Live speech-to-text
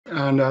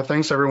And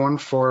thanks everyone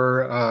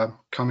for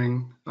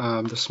coming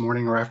this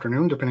morning or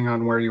afternoon, depending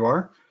on where you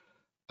are.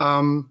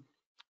 Um,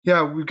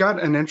 yeah, we've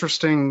got an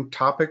interesting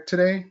topic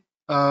today.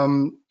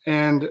 And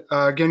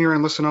again, you're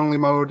in listen only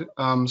mode,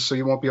 so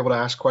you won't be able to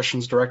ask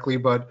questions directly,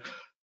 but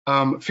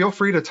feel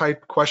free to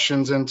type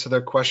questions into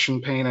the question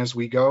pane as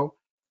we go.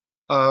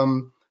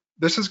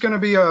 This is going to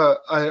be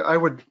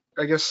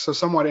I guess, a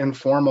somewhat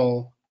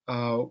informal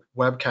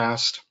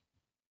webcast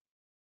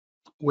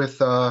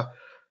with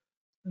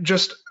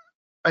just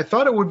I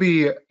thought it would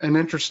be an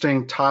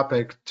interesting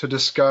topic to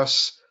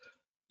discuss,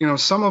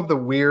 some of the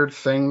weird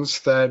things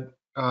that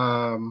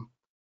Vault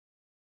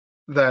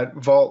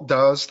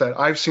does that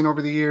I've seen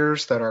over the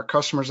years, that our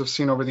customers have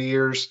seen over the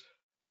years,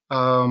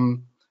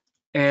 um,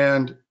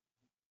 and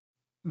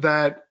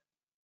that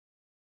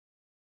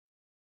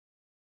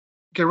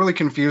get really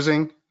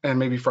confusing and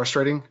maybe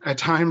frustrating at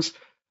times.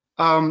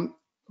 Um,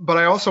 but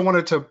I also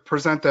wanted to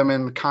present them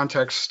in the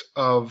context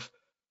of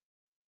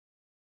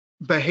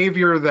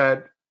behavior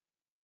that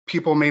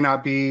people may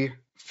not be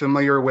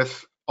familiar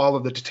with all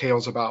of the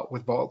details about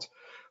with Vault.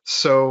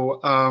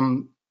 So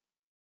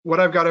what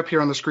I've got up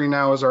here on the screen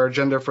now is our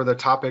agenda for the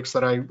topics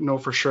that I know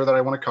for sure that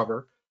I want to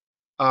cover.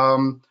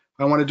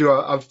 I want to do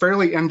a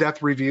fairly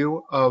in-depth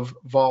review of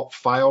Vault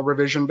file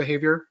revision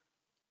behavior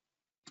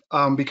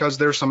because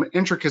there's some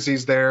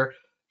intricacies there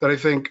that I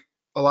think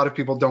a lot of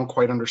people don't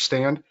quite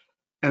understand,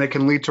 and it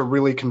can lead to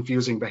really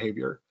confusing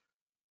behavior.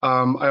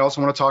 I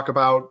also want to talk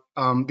about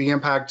the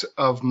impact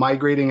of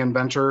migrating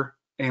Inventor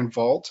and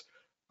Vault,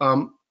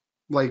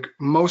 like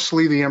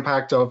mostly the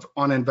impact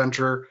on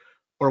Inventor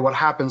or what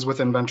happens with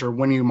Inventor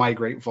when you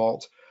migrate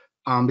Vault,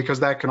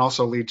 because that can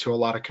also lead to a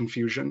lot of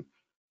confusion.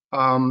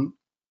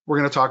 We're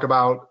going to talk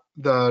about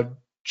the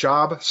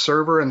job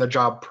server and the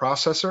job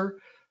processor.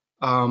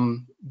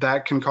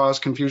 That can cause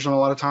confusion a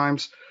lot of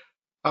times.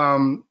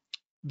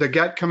 The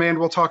get command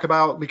we'll talk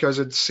about because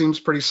it seems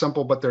pretty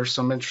simple, but there's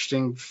some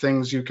interesting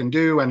things you can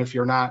do. And if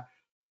you're not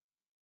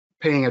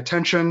paying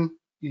attention,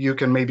 you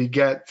can maybe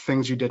get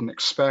things you didn't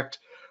expect.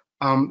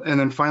 And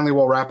then finally,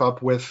 we'll wrap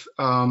up with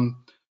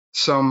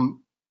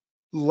some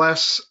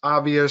less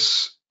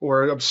obvious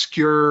or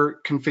obscure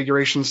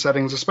configuration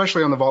settings,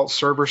 especially on the Vault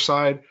server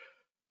side.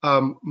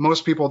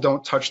 Most people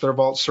don't touch their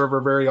Vault server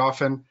very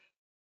often.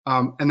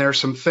 And there are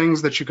some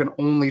things that you can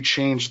only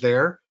change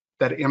there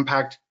that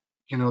impact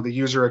the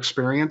user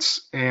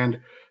experience.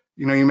 And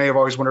you may have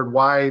always wondered,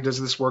 why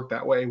does this work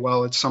that way?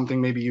 Well, it's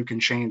something maybe you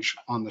can change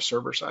on the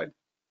server side.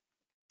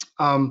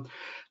 And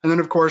then,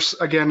 of course,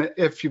 again,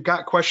 if you've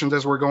got questions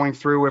as we're going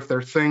through, if there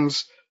are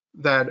things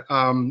that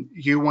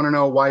you want to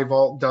know why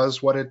Vault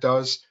does what it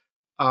does,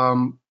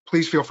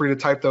 please feel free to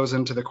type those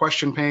into the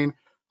question pane.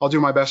 I'll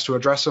do my best to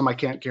address them. I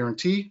can't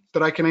guarantee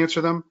that I can answer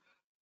them,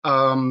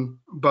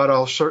 but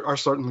I'll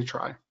certainly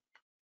try.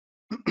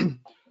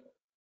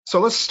 So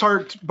let's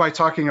start by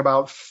talking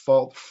about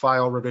Vault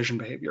file revision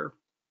behavior.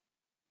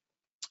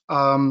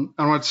 I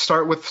want to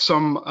start with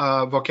some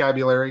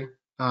vocabulary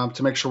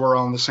to make sure we're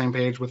all on the same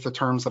page with the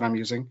terms that I'm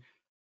using.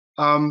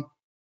 One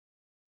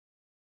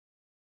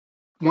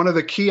of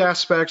the key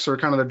aspects, or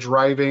kind of the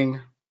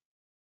driving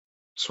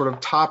sort of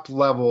top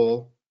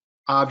level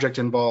object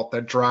in Vault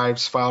that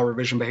drives file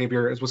revision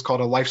behavior, is what's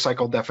called a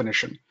lifecycle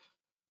definition.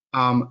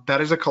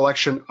 That is a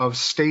collection of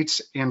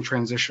states and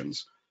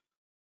transitions.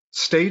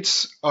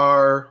 States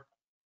are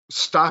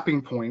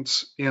stopping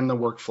points in the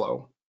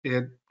workflow.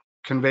 It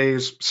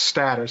conveys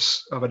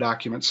status of a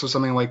document. So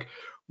something like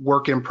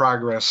work in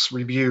progress,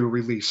 review,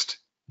 released.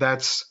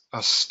 That's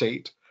a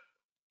state.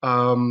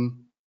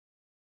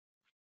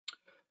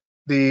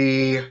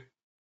 The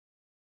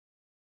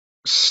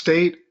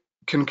state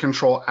can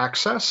control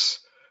access.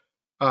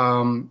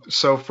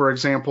 So for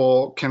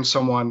example, can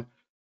someone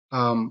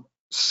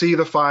see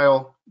the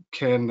file?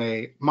 Can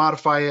they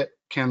modify it?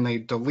 Can they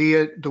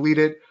delete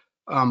it?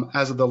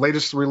 As of the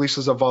latest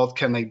releases of Vault,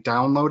 can they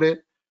download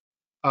it?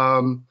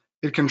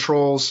 It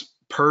controls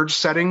purge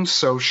settings.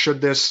 So should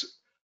this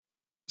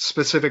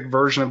specific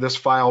version of this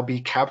file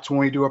be kept when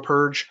we do a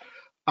purge?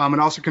 It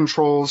also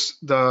controls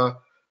the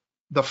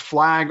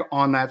flag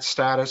on that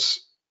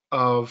status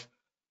of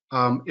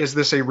is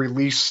this a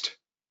released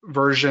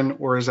version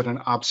or is it an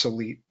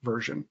obsolete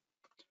version?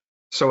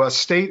 So a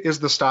state is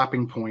the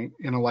stopping point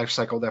in a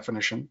lifecycle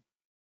definition.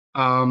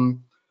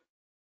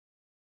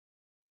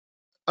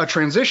 A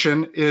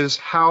transition is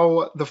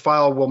how the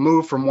file will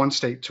move from one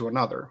state to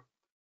another.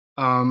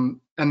 And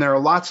there are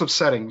lots of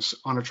settings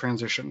on a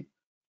transition.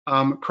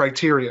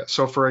 Criteria.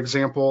 So for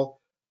example,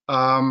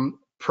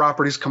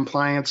 properties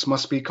compliance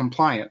must be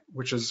compliant,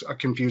 which is a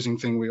confusing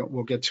thing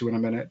we'll get to in a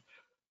minute.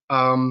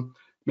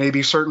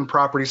 Maybe certain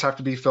properties have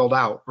to be filled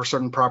out or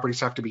certain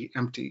properties have to be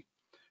empty,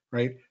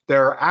 right?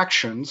 There are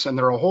actions, and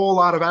there are a whole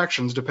lot of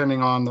actions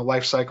depending on the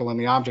life cycle and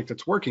the object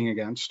it's working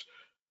against.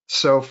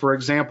 So for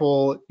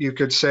example, you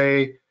could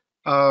say,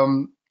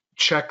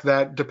 check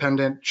that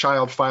dependent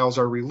child files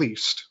are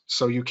released.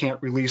 So you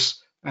can't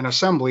release an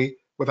assembly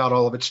without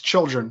all of its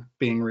children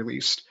being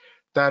released.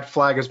 That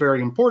flag is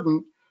very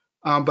important,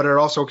 but it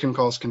also can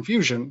cause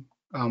confusion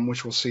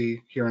which we'll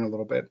see here in a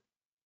little bit.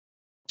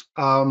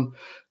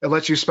 It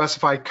lets you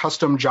specify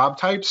custom job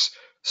types.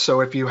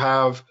 So if you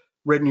have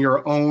written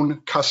your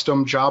own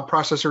custom job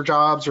processor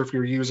jobs, or if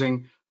you're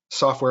using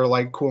software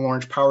like Cool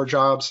Orange Power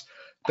Jobs,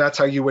 that's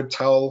how you would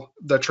tell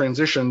the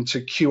transition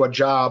to queue a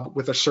job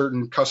with a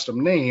certain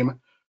custom name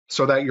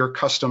so that your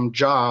custom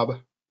job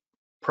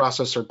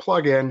processor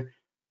plugin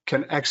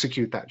can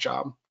execute that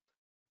job.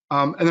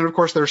 And then, of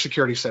course, there are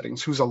security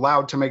settings, who's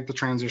allowed to make the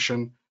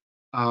transition.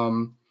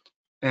 And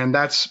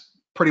that's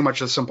pretty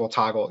much a simple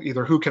toggle,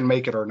 either who can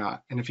make it or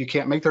not. And if you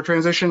can't make the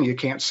transition, you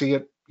can't see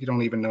it. You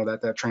don't even know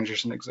that that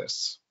transition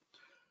exists.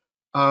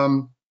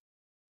 And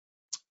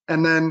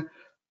then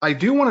I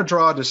do want to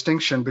draw a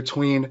distinction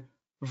between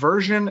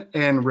version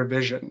and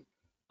revision,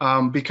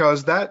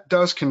 because that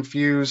does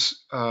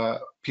confuse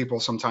people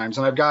sometimes.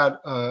 And I've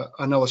got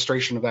an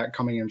illustration of that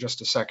coming in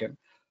just a second.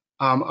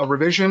 A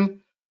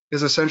revision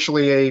is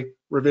essentially a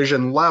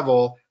revision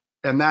level,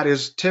 and that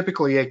is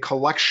typically a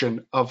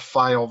collection of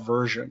file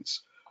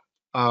versions.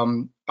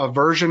 A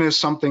version is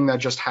something that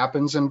just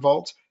happens in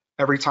Vault.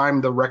 Every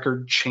time the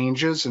record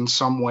changes in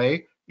some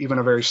way, even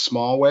a very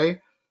small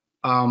way,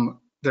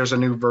 there's a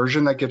new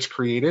version that gets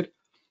created.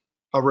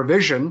 A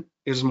revision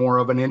is more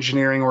of an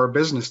engineering or a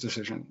business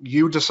decision.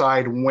 You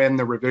decide when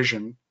the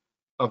revision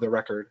of the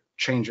record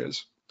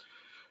changes,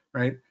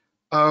 right?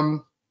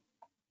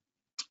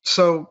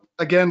 So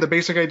again, the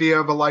basic idea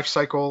of a life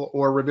cycle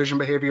or revision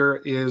behavior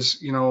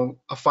is,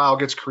 a file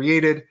gets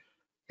created,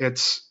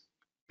 it's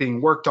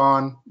being worked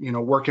on,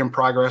 work in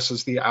progress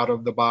is the out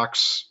of the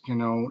box,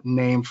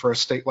 name for a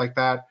state like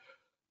that.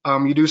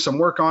 You do some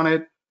work on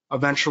it.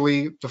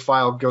 Eventually the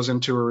file goes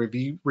into a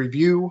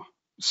review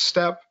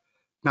step.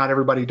 Not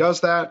everybody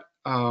does that,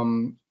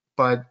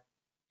 but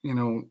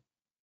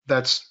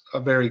that's a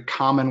very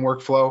common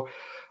workflow.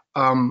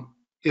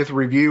 If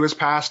review is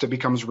passed, it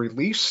becomes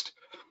released.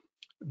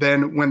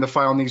 Then when the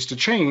file needs to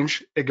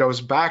change, it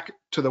goes back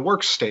to the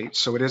work state.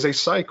 So it is a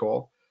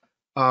cycle.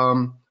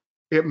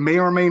 It may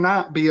or may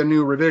not be a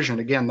new revision.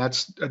 Again,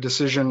 that's a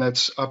decision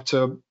that's up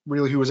to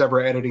really who was ever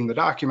editing the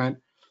document.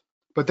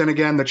 But then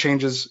again, the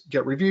changes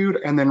get reviewed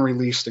and then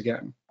released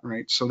again,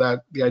 right? So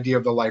that the idea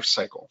of the life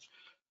cycle.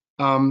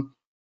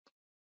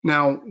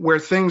 Now, where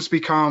things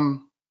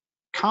become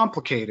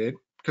complicated,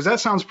 because that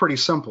sounds pretty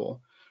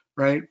simple,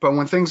 right? But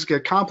when things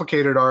get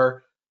complicated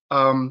are,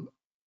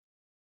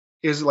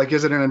 is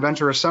it an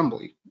inventor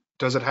assembly?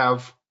 Does it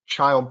have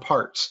child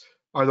parts?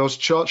 Are those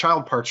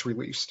child parts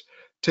released?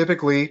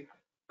 Typically,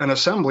 an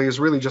assembly is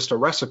really just a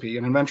recipe.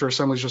 An inventor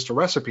assembly is just a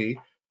recipe.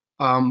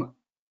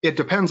 It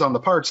depends on the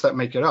parts that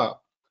make it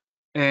up.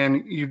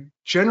 And you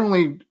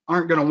generally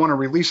aren't going to want to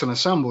release an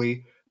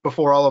assembly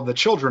before all of the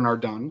children are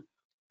done,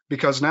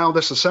 because now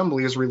this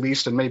assembly is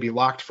released and maybe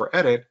locked for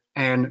edit,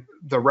 and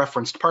the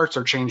referenced parts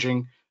are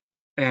changing,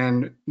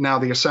 and now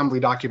the assembly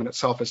document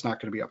itself is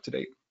not going to be up to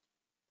date.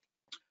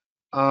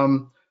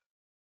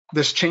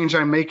 This change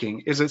I'm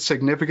making, is it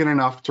significant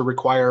enough to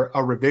require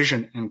a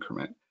revision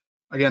increment?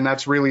 Again,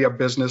 that's really a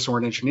business or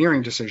an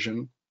engineering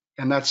decision,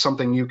 and that's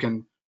something you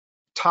can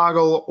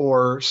toggle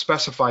or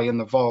specify in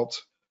the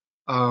Vault.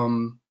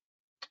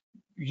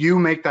 You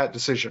make that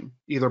decision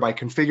either by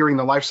configuring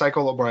the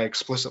lifecycle or by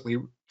explicitly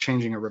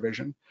changing a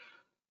revision.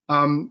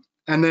 And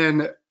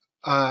then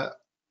a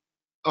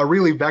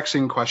really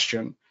vexing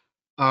question,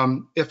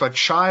 if a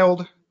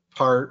child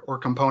part or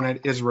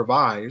component is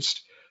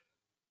revised,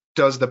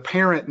 does the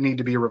parent need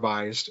to be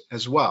revised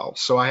as well?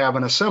 So I have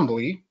an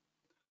assembly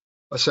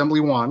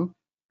 1,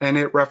 and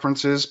it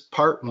references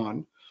part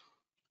 1.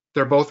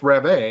 They're both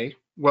Rev A.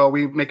 Well,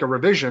 we make a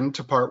revision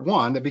to part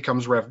 1 that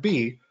becomes Rev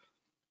B.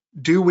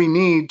 Do we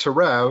need to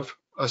rev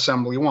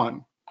assembly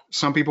 1?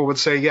 Some people would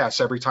say yes,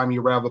 every time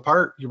you rev a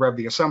part, you rev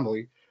the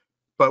assembly.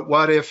 But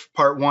what if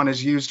part 1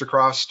 is used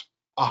across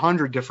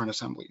 100 different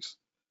assemblies?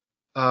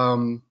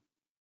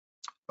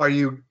 Are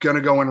you going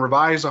to go and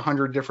revise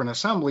 100 different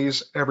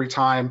assemblies every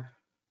time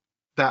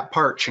that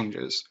part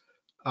changes?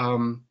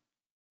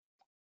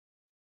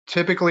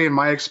 Typically, in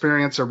my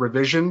experience, a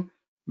revision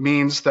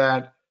means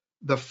that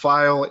the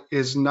file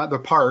is not, the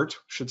part,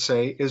 should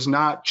say, is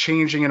not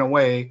changing in a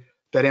way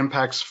that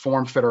impacts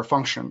form, fit, or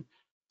function.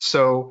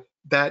 So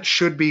that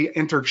should be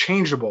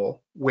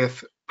interchangeable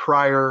with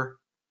prior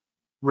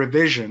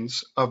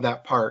revisions of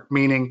that part,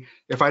 meaning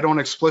if I don't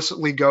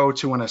explicitly go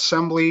to an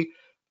assembly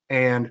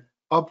and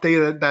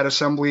update that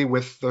assembly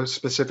with the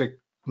specific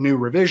new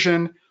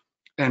revision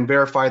and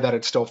verify that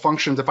it still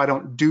functions, if I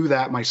don't do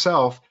that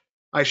myself,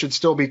 I should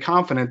still be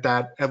confident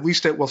that at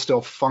least it will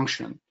still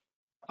function.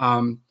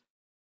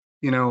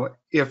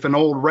 If an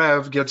old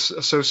rev gets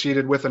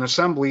associated with an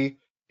assembly,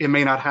 it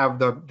may not have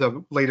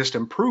the latest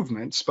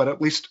improvements, but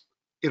at least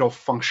it'll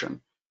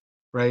function,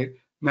 right?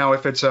 Now,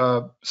 if it's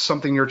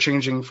something you're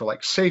changing for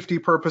like safety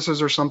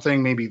purposes or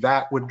something, maybe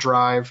that would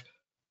drive,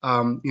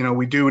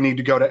 we do need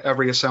to go to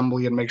every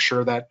assembly and make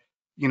sure that,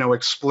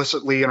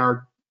 explicitly in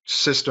our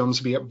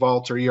systems, be it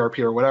Vault or ERP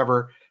or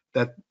whatever,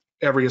 that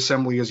every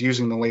assembly is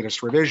using the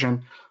latest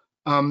revision.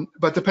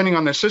 But depending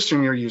on the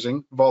system you're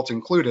using, Vault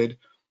included,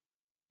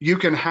 you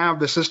can have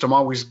the system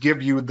always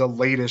give you the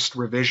latest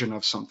revision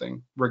of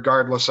something,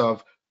 regardless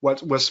of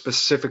what was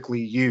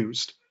specifically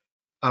used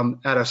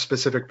at a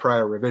specific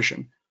prior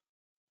revision.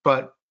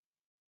 But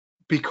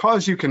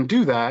because you can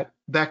do that,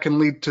 that can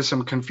lead to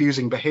some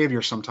confusing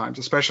behavior sometimes,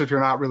 especially if you're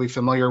not really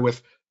familiar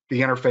with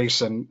the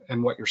interface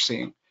and what you're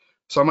seeing.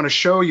 So I'm going to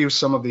show you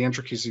some of the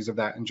intricacies of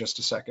that in just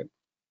a second.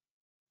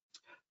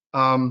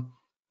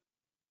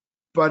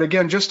 But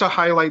again, just to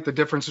highlight the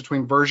difference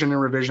between version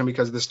and revision,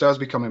 because this does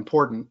become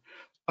important,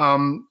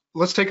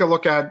 let's take a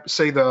look at,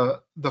 say,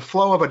 the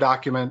flow of a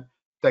document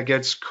that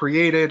gets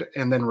created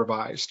and then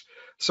revised.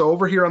 So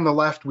over here on the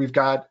left, we've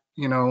got,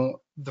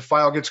 the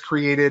file gets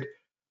created,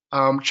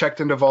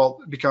 checked into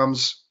Vault,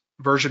 becomes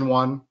version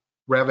 1,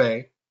 Rev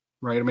A,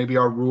 right? Maybe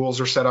our rules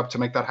are set up to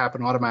make that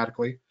happen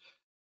automatically.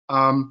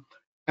 And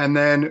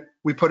then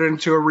we put it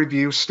into a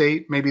review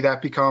state. Maybe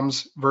that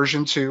becomes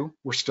version 2.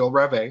 We're still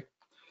Rev A.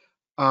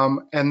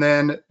 And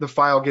then the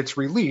file gets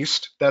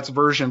released. That's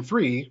version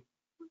 3,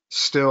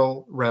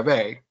 still Rev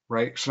A,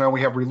 right? So now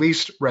we have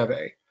released Rev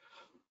A.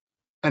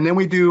 And then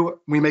we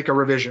make a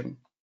revision.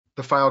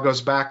 The file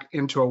goes back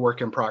into a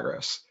work in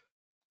progress.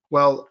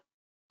 Well,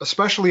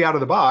 especially out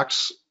of the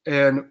box,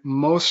 and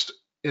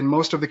in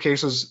most of the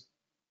cases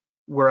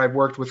where I've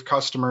worked with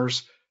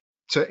customers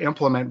to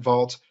implement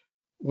Vault,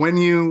 when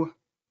you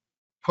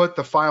put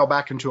the file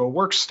back into a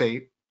work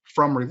state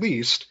from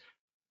released,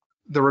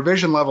 the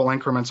revision level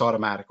increments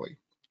automatically.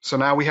 So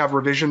now we have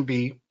revision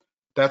B,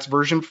 that's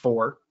version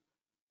 4,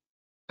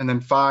 and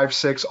then 5,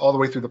 6, all the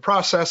way through the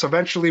process.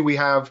 Eventually we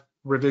have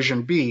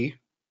revision B,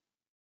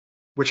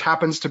 which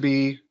happens to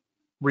be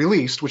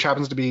released, which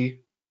happens to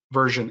be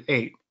version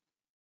 8.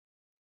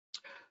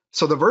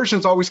 So the version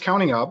is always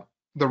counting up.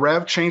 The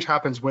rev change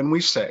happens when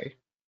we say,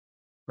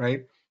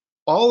 right?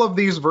 All of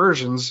these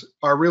versions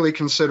are really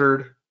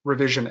considered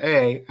revision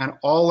A, and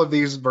all of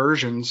these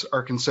versions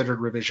are considered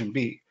revision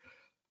B.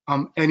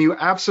 And you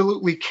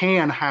absolutely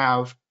can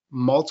have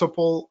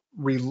multiple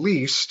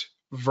released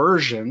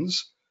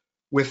versions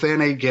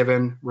within a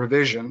given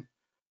revision,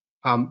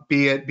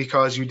 be it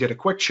because you did a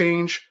quick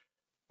change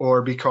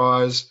or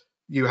because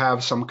you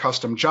have some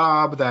custom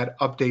job that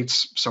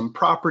updates some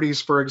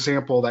properties, for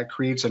example, that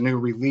creates a new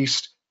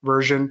released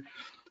version.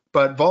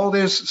 But Vault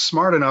is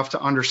smart enough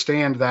to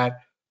understand that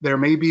there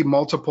may be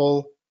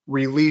multiple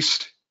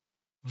released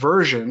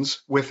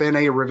versions within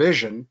a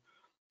revision.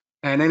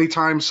 And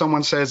anytime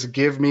someone says,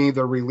 give me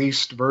the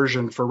released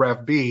version for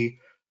Rev B,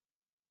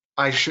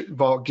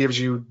 Vault gives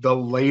you the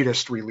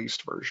latest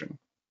released version.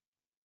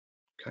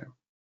 Okay.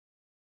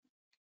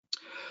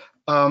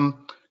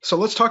 So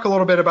let's talk a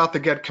little bit about the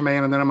get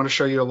command, and then I'm going to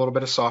show you a little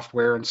bit of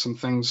software and some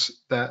things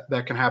that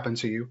can happen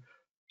to you.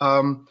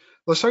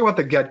 Let's talk about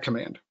the get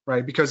command,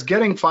 right? Because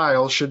getting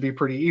files should be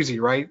pretty easy,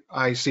 right?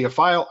 I see a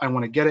file, I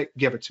want to get it,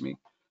 give it to me.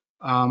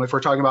 If we're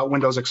talking about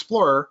Windows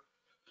Explorer,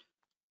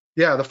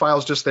 yeah, the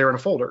file's just there in a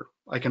folder.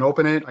 I can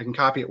open it, I can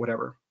copy it,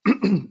 whatever.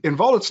 In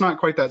Vault, it's not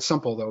quite that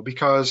simple though,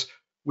 because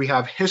we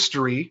have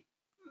history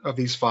of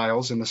these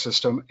files in the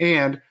system,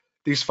 and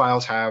these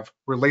files have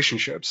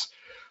relationships.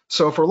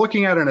 So if we're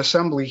looking at an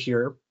assembly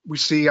here, we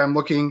see I'm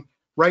looking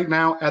right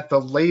now at the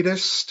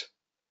latest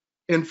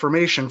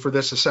information for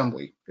this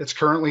assembly. It's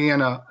currently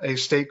in a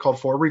state called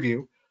for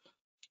review,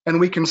 and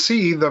we can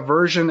see the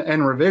version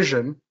and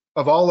revision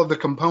of all of the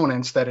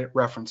components that it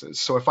references.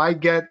 So if I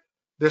get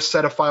this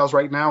set of files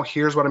right now,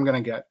 here's what I'm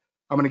going to get.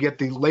 I'm going to get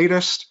the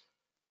latest,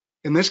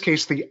 in this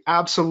case, the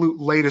absolute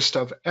latest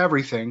of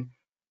everything,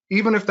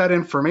 even if that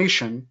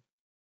information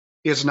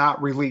is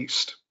not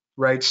released,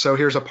 right? So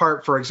here's a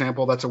part, for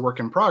example, that's a work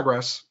in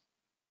progress.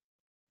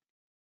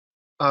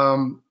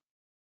 I'm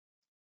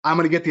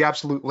going to get the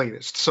absolute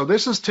latest. So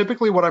this is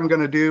typically what I'm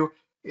going to do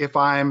if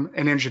I'm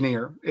an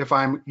engineer, if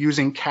I'm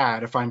using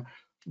CAD, if I'm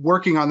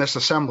working on this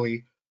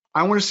assembly.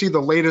 I want to see the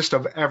latest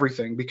of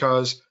everything,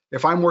 because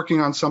if I'm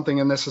working on something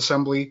in this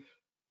assembly,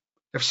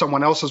 if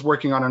someone else is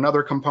working on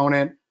another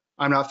component,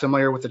 I'm not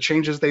familiar with the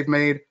changes they've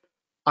made,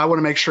 I want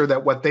to make sure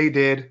that what they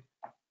did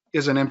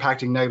isn't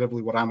impacting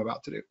negatively what I'm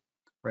about to do,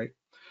 right?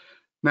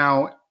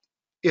 Now,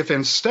 if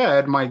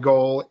instead my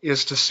goal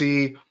is to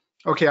see,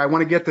 okay, I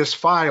want to get this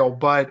file,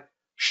 but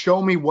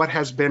show me what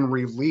has been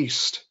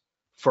released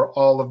for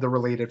all of the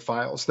related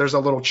files. There's a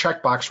little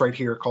checkbox right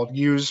here called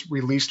Use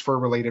Released for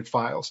Related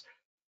Files.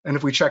 And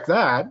if we check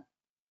that,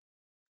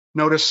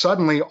 notice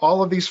suddenly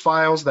all of these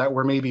files that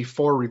were maybe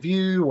for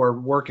review or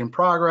work in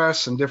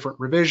progress and different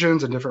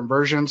revisions and different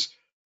versions,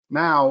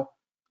 now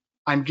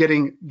I'm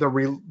getting the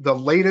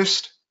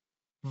latest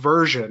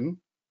version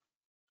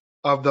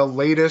of the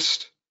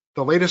latest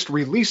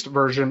released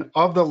version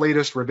of the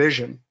latest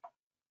revision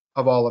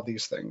of all of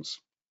these things,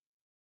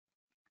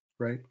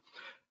 right?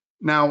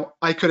 Now,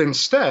 I could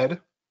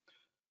instead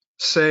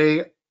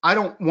say, I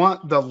don't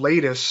want the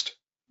latest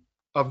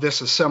of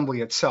this assembly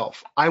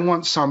itself. I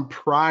want some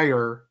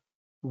prior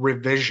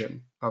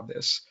revision of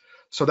this.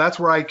 So that's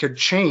where I could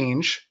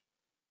change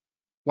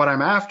what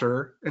I'm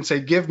after and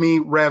say, give me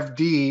Rev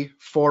D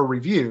for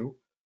review.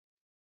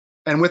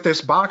 And with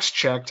this box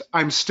checked,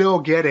 I'm still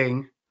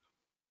getting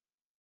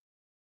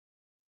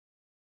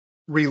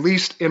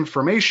released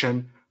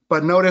information,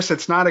 but notice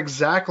it's not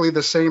exactly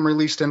the same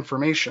released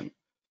information.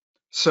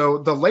 So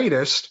the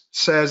latest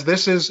says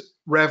this is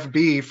Rev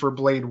B for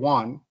blade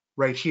 1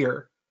 right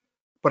here.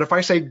 But if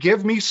I say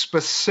give me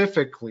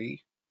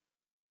specifically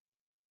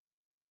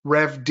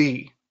Rev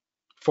D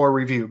for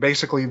review,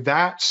 basically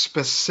that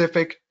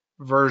specific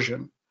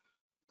version,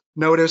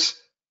 notice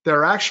there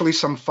are actually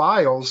some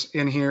files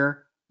in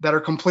here that are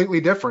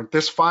completely different.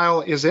 This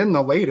file is in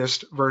the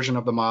latest version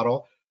of the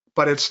model,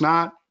 but it's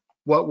not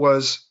what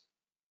was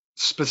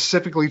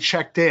specifically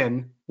checked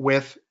in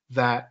with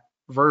that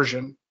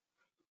version,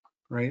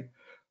 right?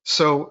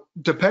 So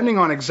depending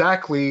on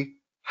exactly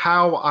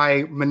how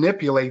I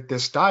manipulate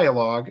this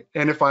dialogue,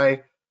 and if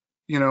I,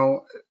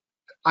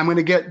 I'm going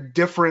to get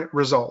different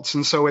results.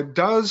 And so it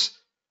does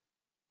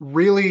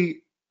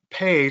really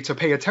pay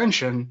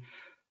attention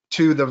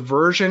to the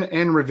version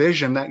and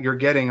revision that you're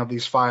getting of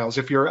these files.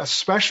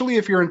 Especially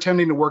if you're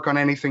intending to work on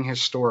anything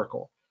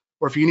historical,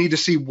 or if you need to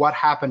see what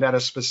happened at a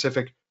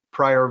specific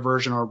prior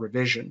version or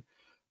revision.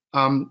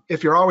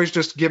 If you're always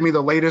just give me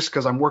the latest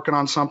because I'm working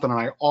on something and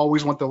I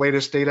always want the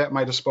latest data at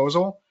my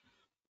disposal,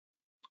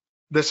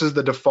 this is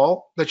the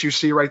default that you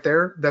see right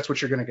there. That's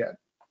what you're going to get,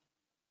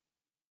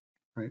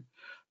 right?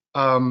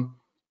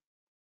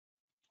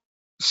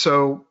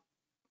 So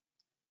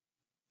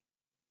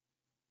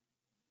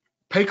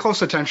pay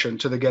close attention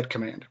to the get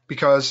command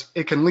because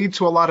it can lead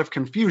to a lot of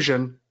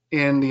confusion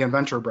in the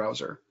Inventor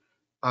browser,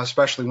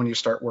 especially when you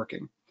start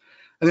working.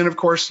 And then, of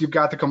course, you've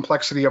got the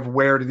complexity of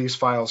where do these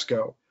files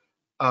go.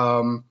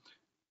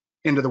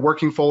 Into the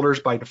working folders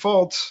by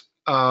default,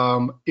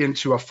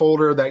 into a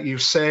folder that you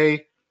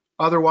say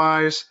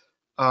otherwise.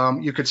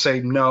 You could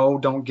say, no,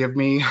 don't give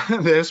me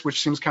this,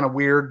 which seems kind of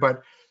weird,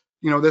 but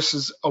this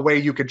is a way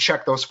you could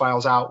check those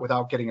files out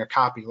without getting a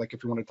copy, like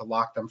if you wanted to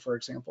lock them, for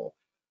example.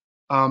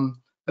 And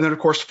then, of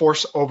course,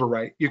 force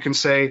overwrite. You can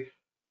say,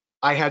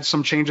 I had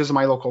some changes in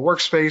my local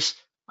workspace.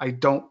 I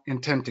don't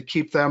intend to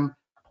keep them.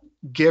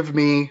 Give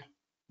me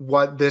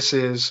what this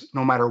is,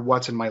 no matter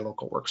what's in my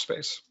local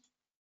workspace,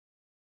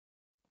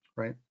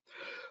 right?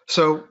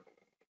 So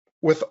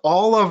with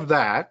all of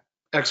that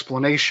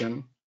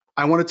explanation,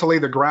 I wanted to lay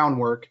the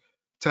groundwork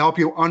to help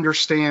you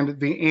understand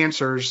the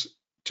answers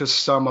to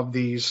some of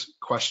these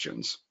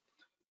questions.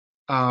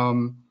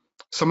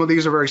 Some of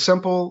these are very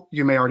simple.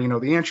 You may already know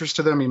the answers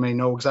to them. You may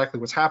know exactly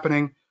what's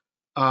happening.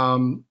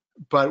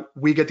 But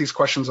we get these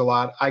questions a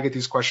lot. I get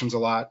these questions a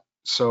lot.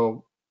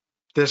 So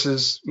this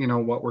is,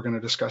 what we're going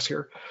to discuss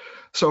here.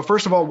 So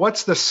first of all,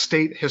 what's the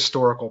state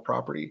historical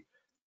property?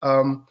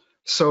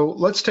 So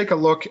let's take a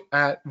look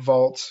at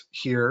Vault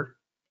here.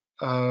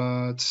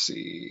 Let's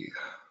see.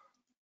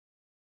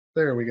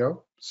 There we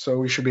go. So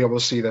we should be able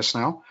to see this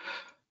now.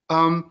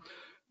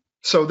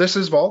 So this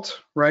is Vault,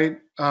 right?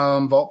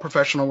 Vault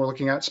Professional we're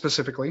looking at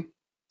specifically.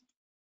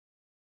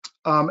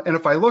 And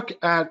if I look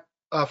at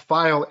a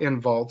file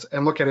in Vault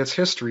and look at its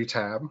history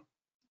tab,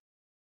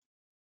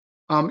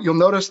 you'll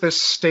notice this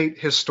state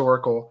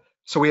historical.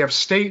 So we have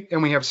state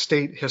and we have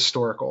state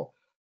historical.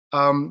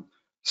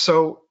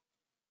 So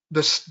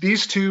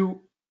these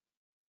two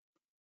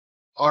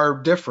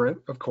are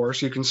different, of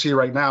course. You can see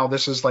right now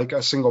this is like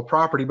a single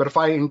property, but if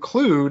I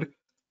include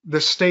the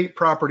state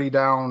property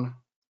down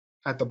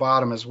at the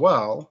bottom as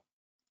well,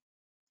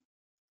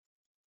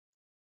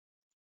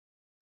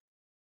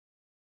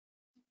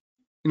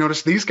 you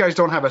notice these guys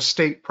don't have a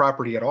state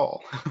property at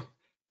all,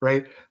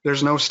 right?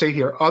 There's no state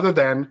here other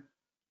than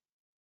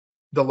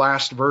the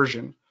last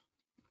version.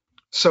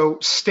 So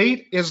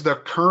state is the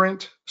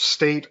current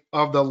state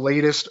of the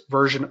latest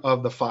version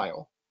of the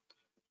file,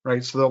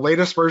 right? So the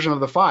latest version of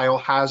the file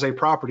has a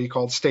property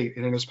called state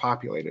and it is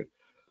populated.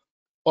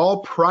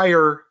 All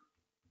prior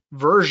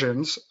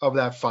versions of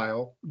that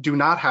file do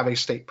not have a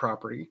state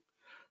property.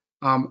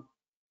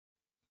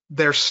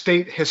 Their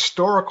state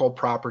historical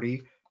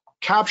property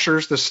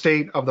captures the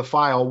state of the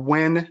file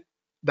when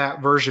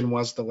that version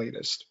was the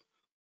latest,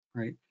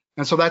 right?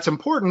 And so that's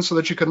important so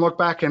that you can look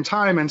back in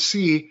time and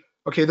see,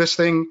 okay, this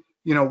thing,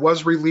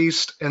 was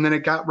released and then it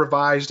got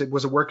revised. It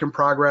was a work in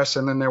progress,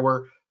 and then there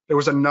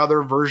was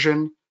another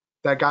version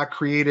that got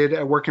created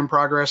at work in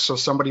progress. So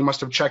somebody must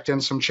have checked in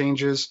some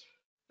changes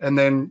and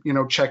then,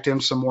 checked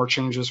in some more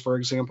changes, for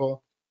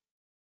example.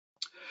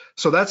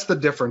 So that's the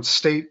difference,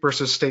 state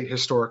versus state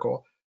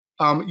historical.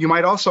 You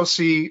might also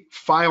see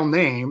file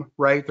name,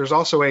 right? There's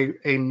also a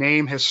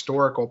name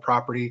historical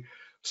property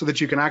so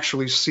that you can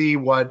actually see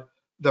what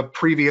the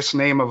previous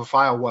name of a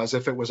file was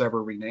if it was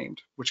ever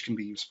renamed, which can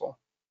be useful,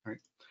 right?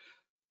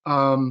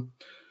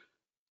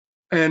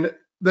 And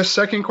the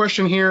second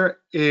question here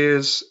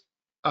is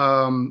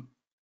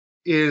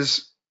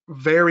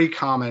very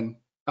common,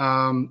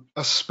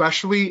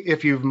 especially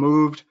if you've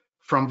moved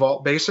from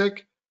Vault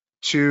Basic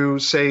to,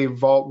 say,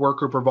 Vault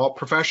Workgroup or Vault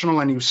Professional,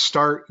 and you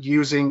start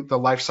using the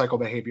lifecycle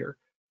behavior.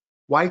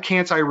 Why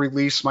can't I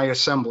release my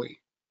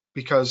assembly?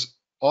 Because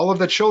all of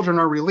the children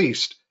are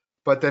released,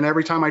 but then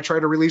every time I try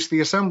to release the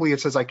assembly, it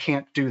says I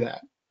can't do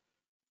that,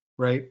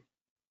 right?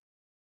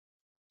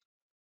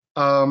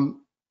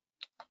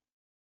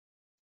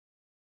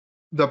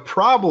 The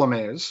problem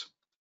is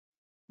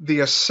the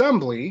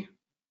assembly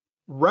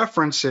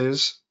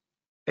references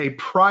a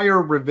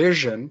prior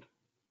revision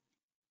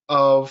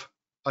of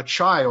a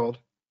child,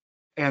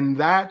 and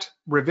that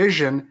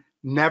revision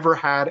never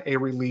had a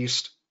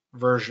released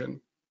version,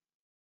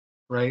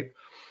 right?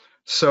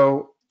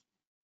 So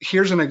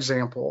here's an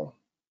example.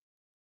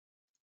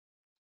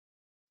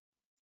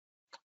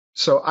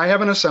 So I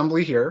have an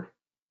assembly here.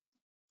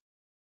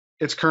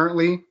 It's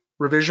currently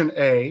revision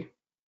A,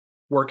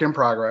 work in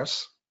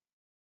progress,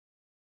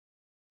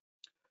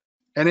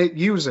 and it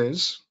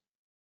uses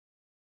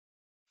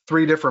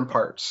 3 different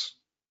parts,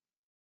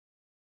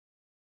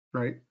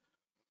 right?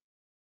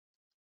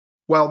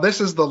 Well,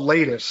 this is the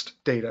latest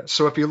data.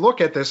 So if you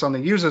look at this on the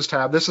Uses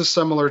tab, this is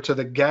similar to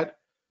the Get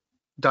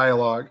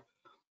dialog.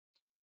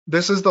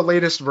 This is the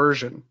latest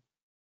version.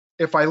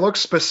 If I look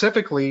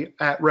specifically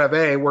at Rev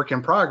A, work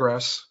in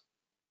progress,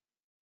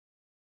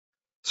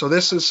 so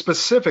this is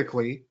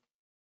specifically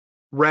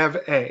Rev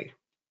A.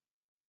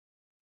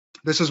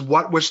 This is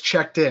what was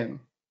checked in,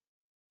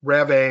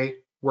 Rev A,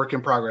 work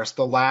in progress,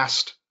 the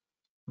last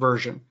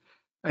version.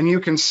 And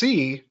you can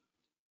see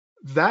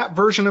that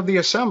version of the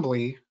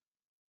assembly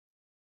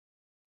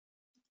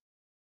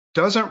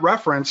doesn't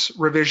reference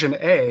revision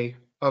A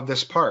of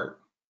this part,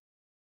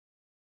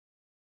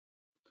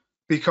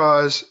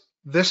 because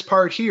this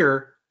part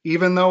here,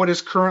 even though it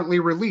is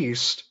currently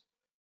released,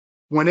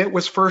 when it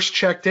was first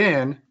checked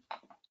in,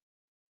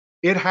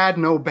 it had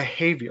no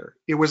behavior.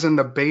 It was in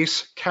the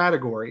base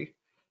category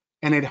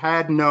and it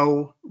had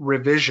no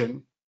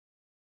revision,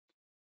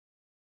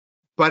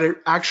 but it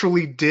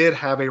actually did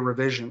have a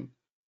revision.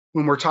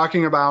 When we're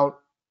talking about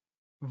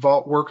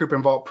Vault Workgroup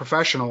and Vault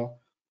Professional,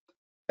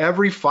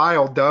 every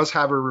file does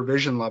have a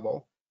revision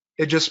level.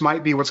 It just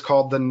might be what's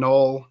called the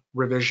null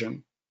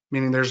revision,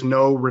 meaning there's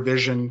no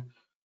revision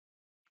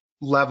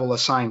level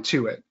assigned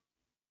to it.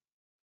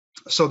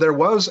 So there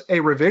was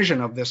a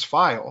revision of this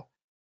file.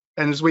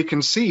 And as we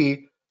can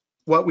see,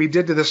 what we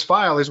did to this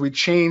file is we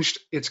changed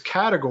its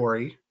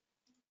category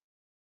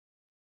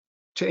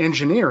to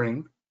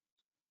engineering,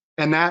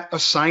 and that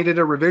assigned it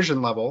a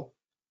revision level,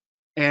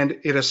 and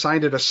it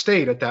assigned it a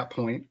state at that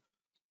point,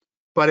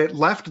 but it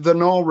left the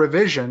null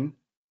revision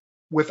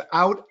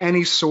without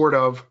any sort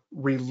of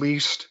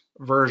released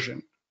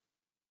version.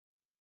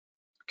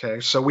 Okay,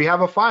 so we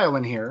have a file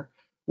in here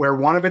where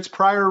one of its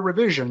prior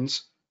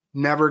revisions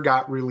never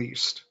got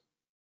released.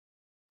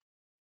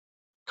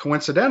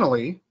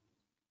 Coincidentally,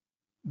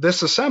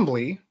 this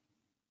assembly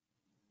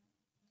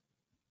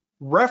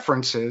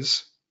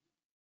references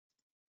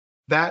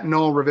that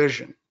null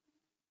revision.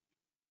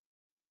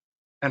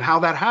 And how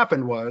that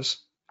happened was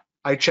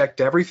I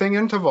checked everything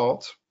into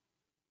Vault.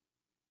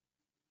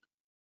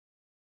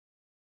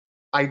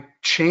 I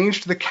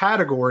changed the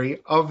category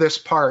of this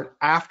part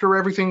after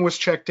everything was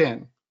checked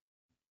in,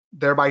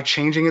 thereby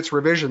changing its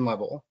revision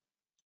level.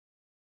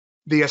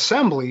 The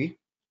assembly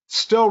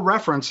still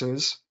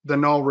references the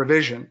null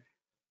revision.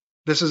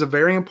 This is a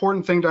very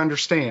important thing to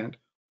understand.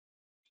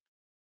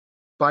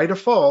 By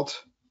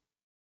default,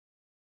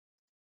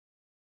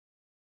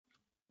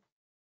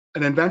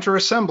 an inventor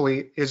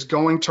assembly is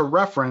going to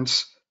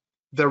reference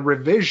the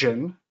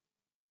revision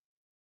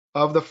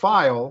of the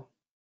file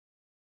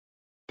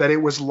that it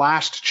was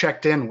last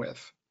checked in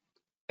with,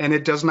 and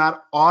it does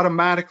not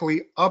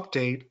automatically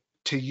update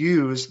to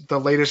use the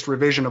latest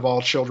revision of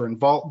all children.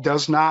 Vault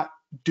does not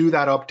do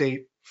that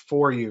update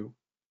for you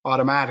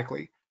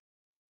automatically.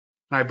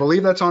 And I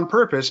believe that's on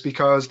purpose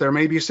because there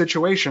may be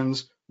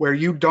situations where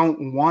you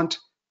don't want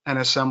an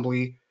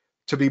assembly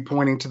to be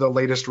pointing to the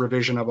latest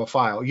revision of a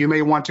file. You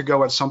may want to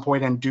go at some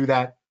point and do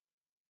that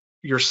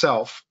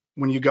yourself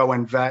when you go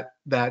and vet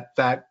that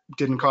that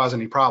didn't cause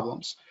any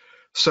problems.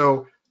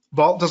 So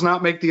Vault does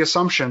not make the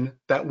assumption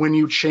that when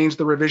you change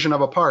the revision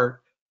of a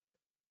part,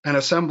 an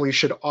assembly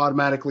should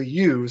automatically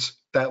use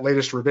that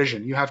latest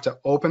revision. You have to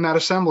open that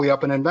assembly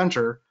up in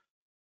Inventor,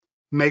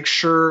 make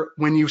sure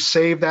when you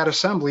save that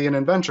assembly in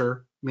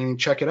Inventor, meaning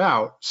check it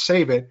out,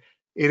 save it,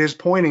 it is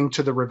pointing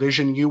to the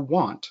revision you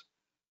want,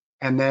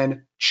 and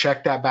then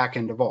check that back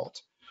into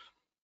Vault.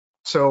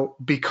 So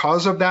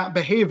because of that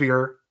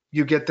behavior,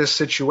 you get this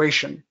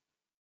situation,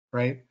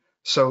 right?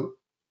 So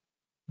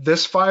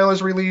this file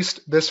is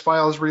released, this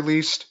file is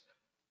released,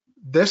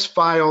 this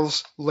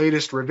file's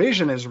latest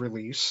revision is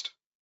released.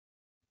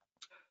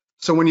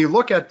 So when you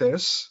look at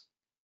this,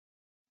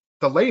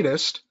 the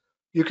latest,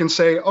 you can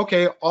say,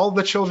 okay, all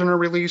the children are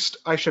released.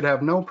 I should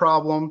have no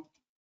problem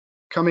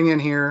coming in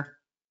here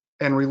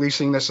and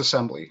releasing this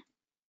assembly.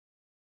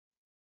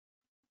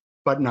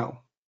 But no.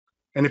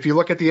 And if you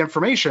look at the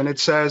information, it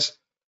says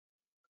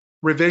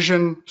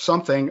revision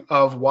something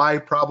of why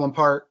problem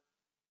part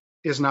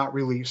is not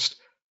released.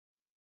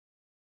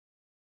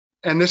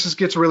 And this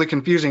gets really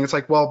confusing. It's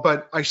like, well,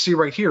 but I see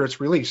right here, it's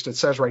released. It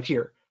says right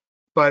here.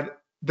 But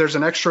there's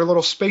an extra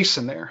little space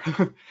in there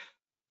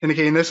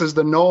indicating this is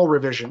the null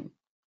revision,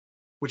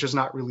 which is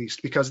not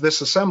released because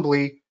this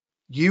assembly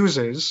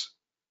uses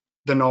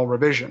the null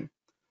revision.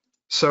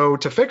 So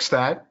to fix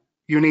that,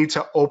 you need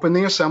to open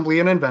the assembly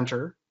in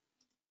Inventor,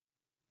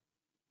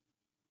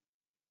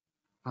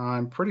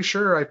 I'm pretty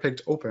sure I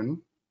picked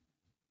open.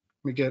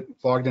 Let me get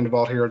logged into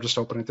Vault here. I'll just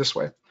open it this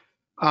way.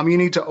 You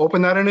need to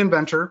open that in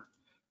Inventor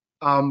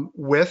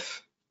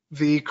with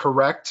the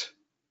correct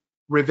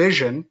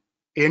revision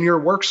in your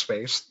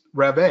workspace,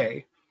 Rev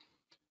A,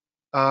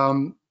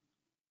 and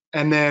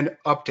then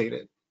update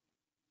it.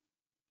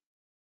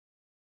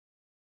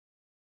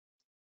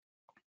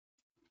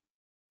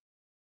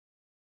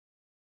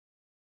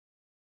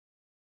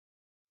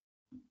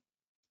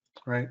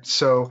 Right.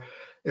 So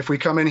if we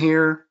come in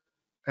here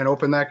and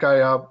open that guy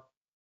up,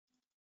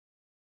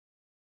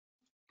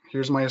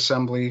 here's my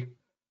assembly.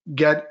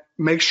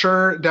 Make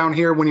sure down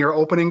here when you're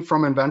opening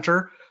from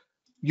Inventor,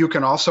 you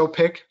can also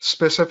pick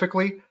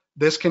specifically.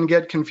 This can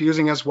get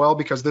confusing as well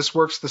because this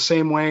works the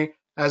same way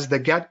as the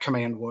get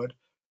command would.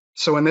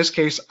 So in this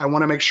case, I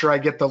want to make sure I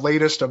get the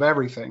latest of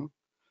everything,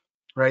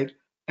 right?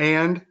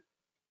 And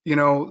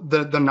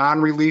the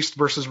non-released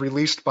versus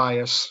released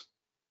bias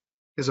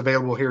is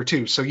available here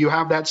too. So you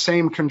have that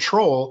same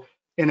control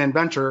in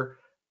Inventor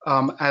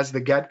as the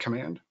get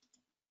command.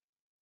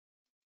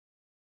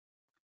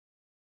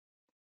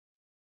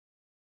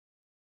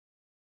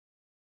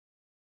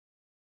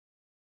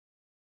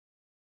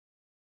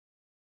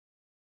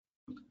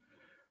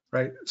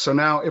 Right. So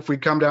now if we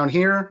come down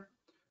here,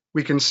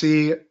 we can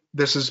see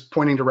this is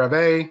pointing to Rev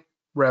A,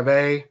 Rev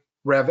A,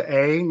 Rev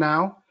A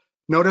now.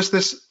 Notice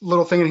this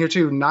little thing in here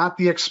too, not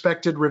the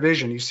expected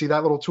revision. You see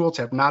that little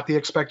tooltip, not the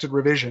expected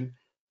revision,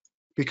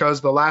 because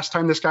the last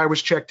time this guy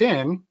was checked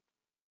in,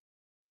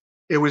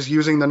 it was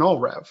using the null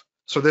rev.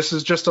 So this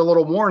is just a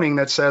little warning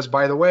that says,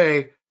 by the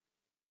way,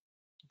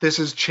 this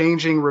is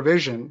changing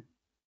revision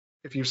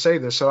if you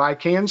save this. So I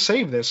can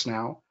save this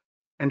now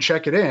and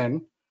check it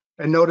in,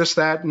 and notice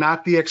that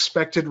not the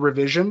expected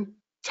revision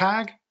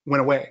tag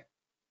went away,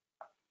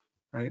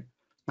 right?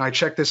 Now I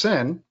check this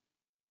in,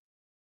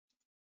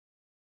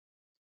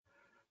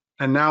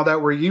 and now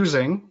that we're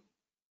using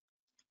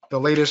the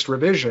latest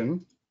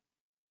revision,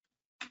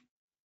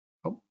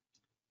 oh,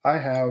 I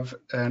have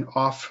an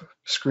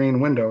off-screen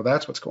window.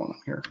 That's what's going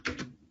on here.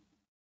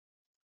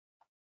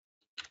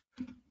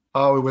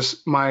 Oh, it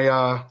was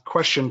my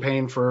question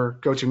pane for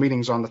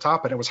GoToMeetings on the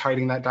top, and it was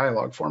hiding that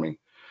dialog for me.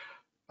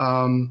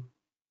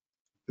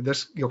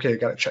 Okay,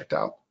 got it checked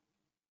out.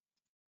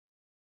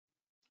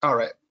 All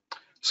right,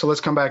 so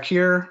let's come back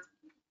here,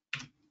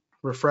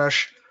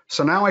 refresh.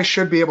 So now I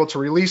should be able to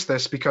release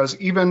this because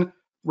even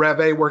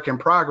Rev A work in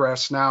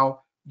progress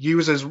now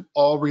uses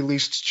all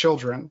released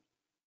children.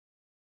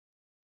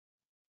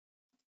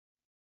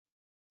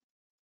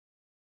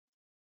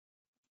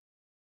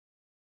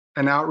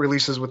 And now it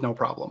releases with no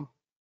problem,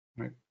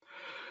 right?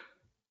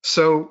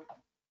 So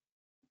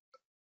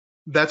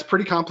that's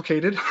pretty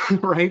complicated,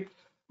 right?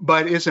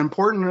 But it's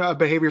important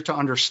behavior to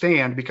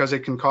understand because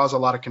it can cause a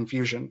lot of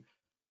confusion.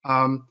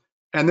 And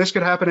this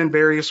could happen in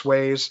various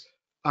ways.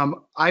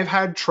 I've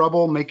had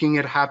trouble making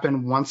it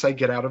happen once I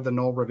get out of the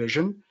null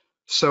revision.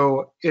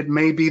 So it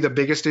may be the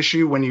biggest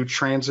issue when you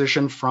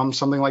transition from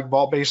something like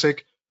Vault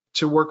Basic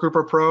to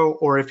Workgrouper Pro,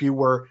 or if you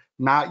were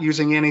not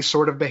using any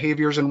sort of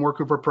behaviors in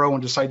Workgrouper Pro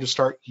and decide to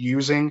start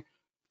using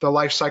the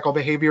lifecycle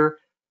behavior,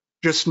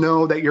 just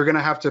know that you're going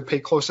to have to pay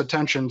close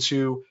attention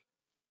to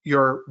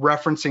your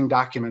referencing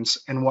documents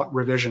and what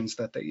revisions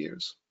that they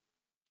use.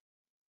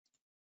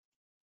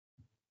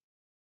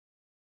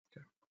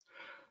 Okay.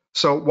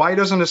 So why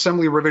doesn't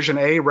assembly revision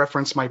A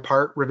reference my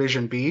part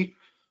revision B?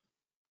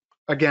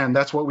 Again,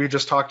 that's what we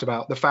just talked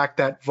about. The fact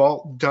that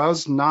Vault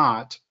does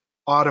not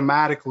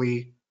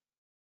automatically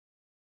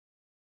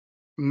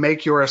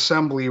make your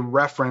assembly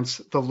reference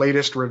the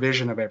latest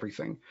revision of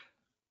everything.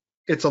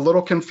 It's a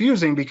little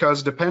confusing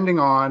because depending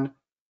on,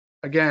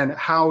 again,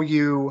 how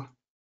you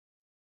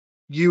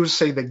use,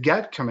 say, the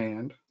get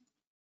command,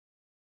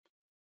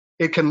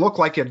 it can look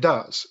like it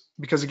does.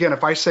 Because again,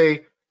 if I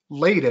say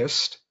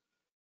latest,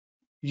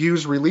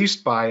 use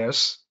released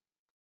bias,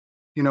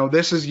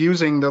 this is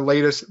using the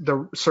latest,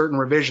 the certain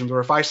revisions. Or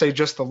if I say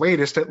just the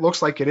latest, it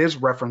looks like it is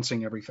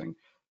referencing everything.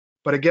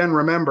 But again,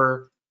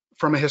 remember,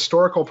 from a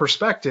historical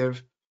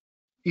perspective,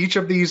 each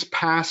of these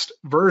past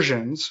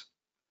versions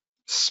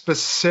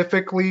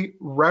specifically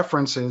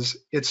references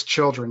its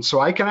children. So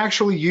I can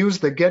actually use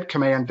the get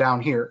command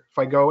down here. If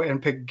I go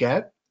and pick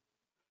get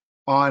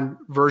on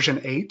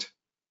version 8,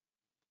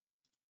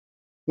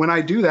 when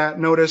I do that,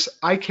 notice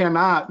I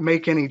cannot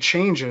make any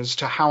changes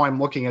to how I'm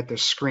looking at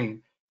this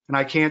screen. And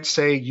I can't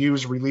say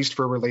use released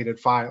for related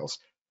files.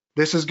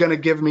 This is going to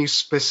give me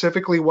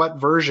specifically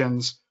what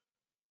versions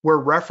were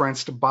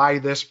referenced by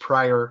this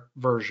prior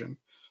version.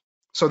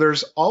 So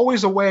there's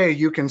always a way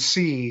you can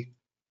see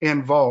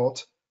in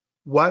Vault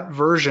what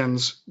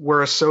versions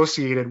were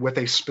associated with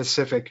a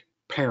specific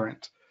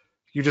parent.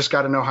 You just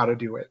got to know how to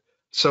do it.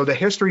 So the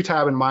history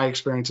tab, in my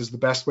experience, is the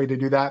best way to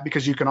do that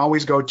because you can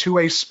always go to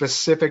a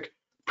specific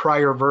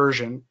prior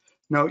version.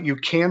 No, you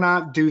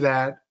cannot do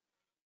that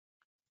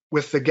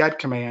with the get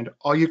command.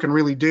 All you can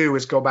really do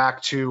is go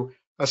back to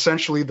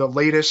essentially the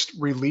latest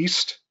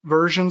released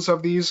versions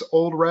of these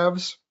old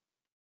revs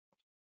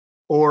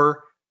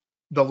or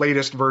the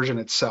latest version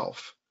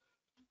itself.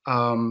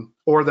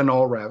 or the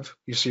null rev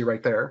you see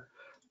right there.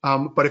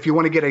 But if you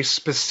want to get a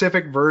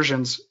specific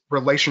version's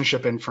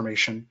relationship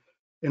information,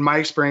 in my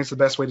experience, the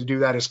best way to do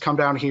that is come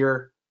down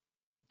here,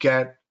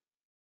 get,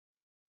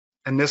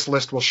 and this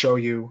list will show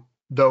you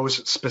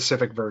those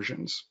specific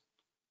versions.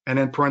 And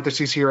in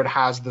parentheses here, it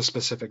has the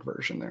specific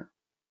version there.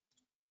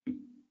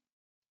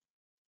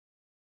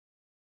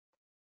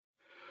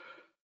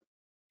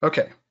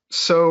 Okay,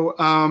 so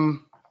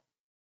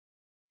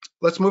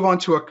let's move on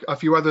to a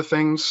few other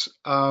things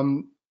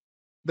that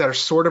are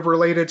sort of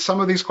related.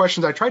 Some of these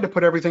questions, I tried to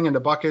put everything into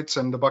buckets,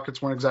 and the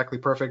buckets weren't exactly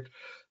perfect.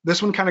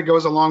 This one kind of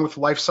goes along with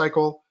life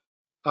cycle.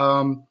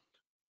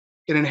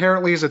 It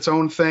inherently is its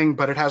own thing,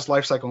 but it has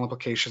life cycle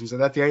implications,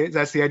 and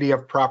that's the idea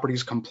of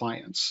properties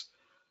compliance,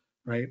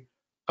 right?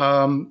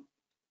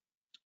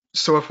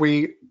 So if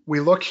we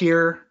look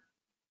here,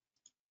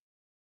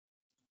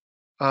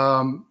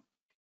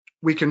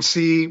 we can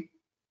see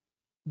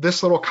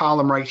this little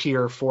column right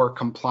here for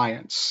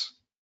compliance.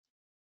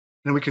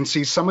 And we can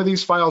see some of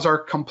these files are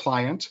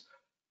compliant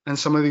and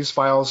some of these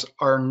files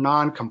are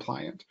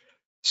non-compliant.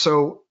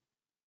 So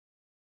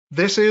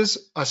this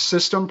is a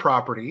system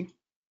property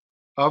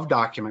of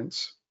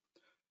documents,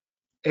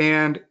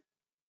 and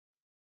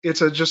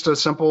it's just a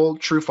simple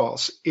true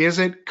false. Is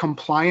it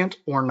compliant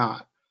or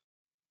not?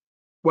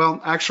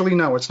 Well, actually,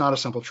 no, it's not a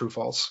simple true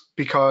false,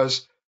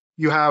 because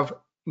you have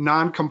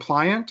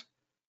non-compliant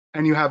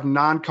and you have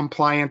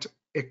non-compliant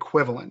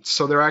equivalent.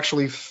 So there are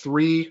actually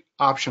three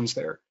options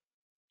there.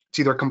 It's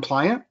either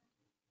compliant,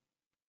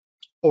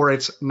 or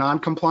it's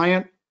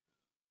non-compliant,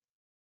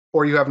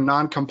 or you have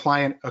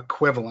non-compliant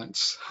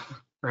equivalents,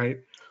 right?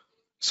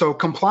 So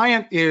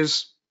compliant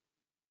is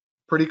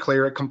pretty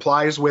clear. It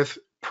complies with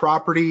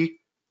property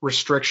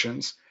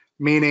restrictions,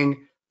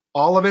 meaning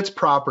all of its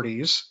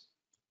properties,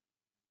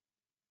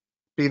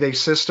 be they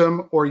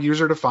system or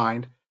user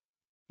defined,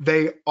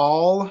 they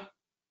all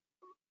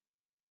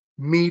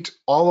meet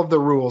all of the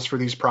rules for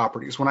these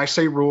properties. When I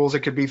say rules, it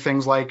could be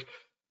things like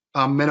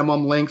a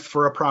minimum length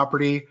for a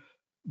property,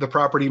 the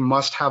property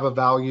must have a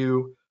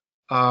value,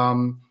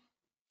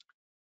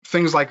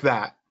 things like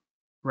that,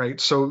 right?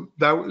 So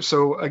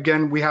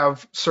again, we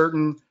have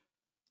certain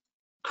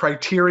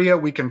criteria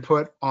we can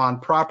put on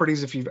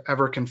properties. If you've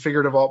ever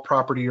configured a Vault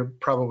property, you're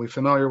probably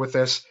familiar with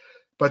this.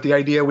 But the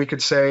idea, we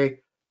could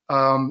say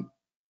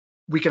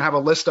we can have a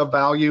list of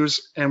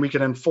values and we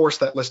can enforce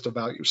that list of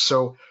values.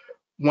 So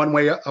one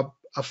way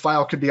a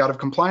file could be out of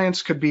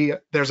compliance could be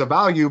there's a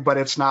value, but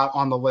it's not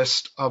on the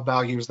list of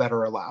values that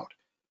are allowed.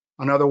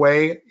 Another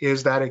way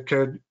is that it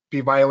could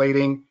be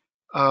violating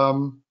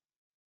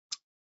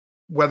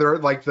whether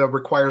like the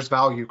requires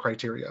value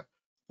criteria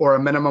or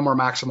a minimum or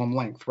maximum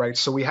length, right?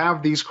 So we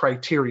have these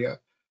criteria.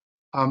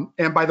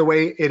 And by the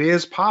way, it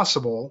is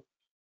possible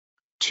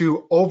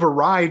to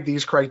override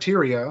these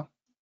criteria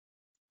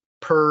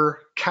per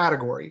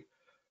category,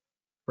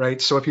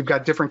 right? So if you've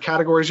got different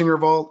categories in your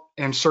Vault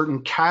and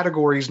certain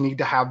categories need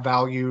to have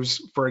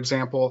values, for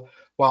example,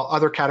 while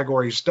other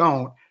categories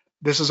don't,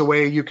 this is a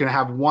way you can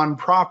have one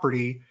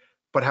property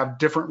but have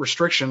different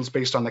restrictions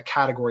based on the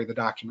category the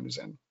document is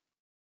in.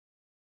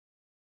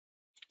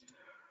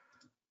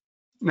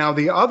 Now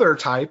the other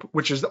type,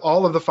 which is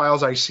all of the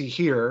files I see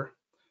here,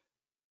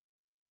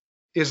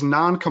 is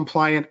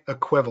non-compliant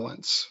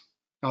equivalence.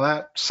 Now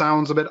that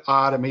sounds a bit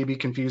odd. It may be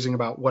confusing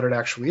about what it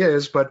actually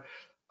is, but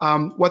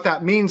what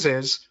that means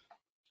is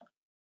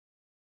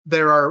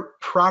there are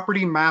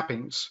property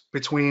mappings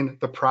between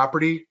the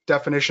property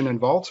definition in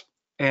Vault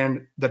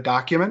and the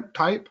document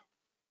type,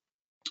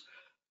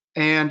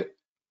 and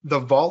the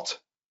Vault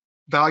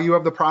value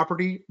of the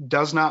property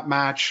does not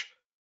match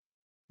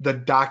the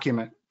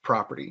document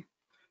property.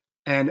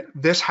 And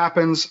this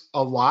happens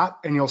a lot,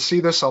 and you'll see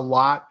this a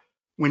lot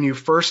when you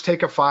first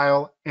take a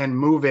file and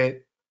move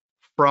it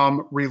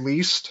from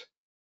released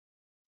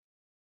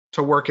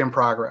to work in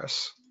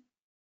progress.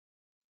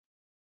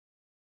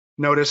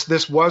 Notice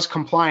this was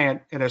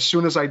compliant, and as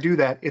soon as I do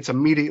that, it's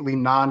immediately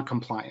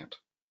non-compliant.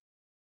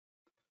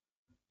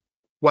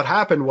 What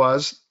happened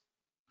was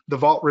the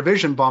Vault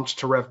revision bumped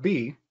to Rev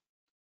B,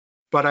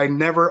 but I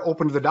never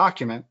opened the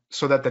document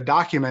so that the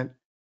document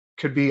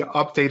could be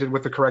updated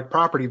with the correct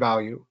property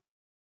value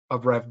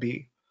of Rev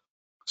B.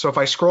 So if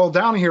I scroll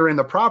down here in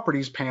the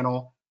properties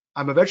panel,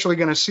 I'm eventually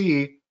going to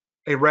see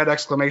a red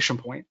exclamation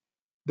point.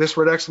 This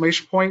red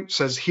exclamation point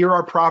says, here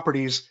are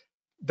properties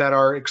that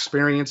are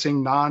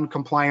experiencing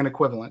non-compliant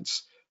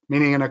equivalence,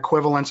 meaning an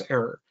equivalence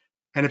error.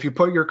 And if you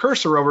put your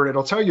cursor over it,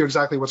 it'll tell you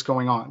exactly what's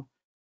going on.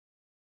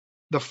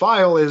 The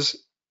file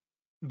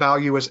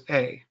value is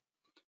A,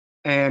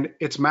 and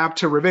it's mapped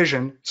to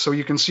revision. So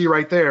you can see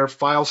right there,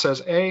 file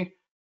says A,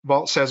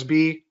 Vault says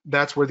B.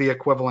 That's where the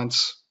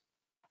equivalence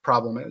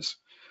problem is.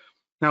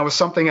 Now with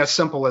something as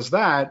simple as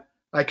that,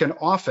 I can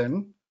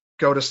often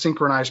go to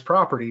synchronize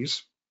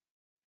properties,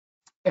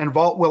 and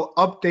Vault will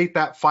update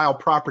that file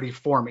property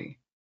for me,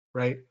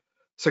 right?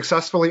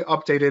 Successfully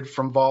updated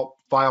from Vault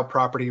file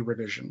property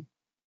revision,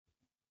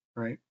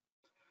 right?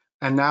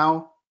 And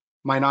now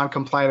my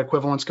non-compliant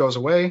equivalence goes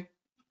away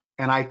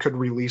and I could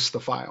release the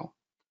file,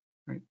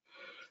 right?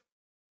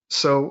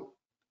 So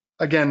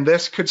again,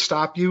 this could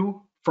stop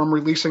you from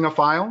releasing a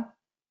file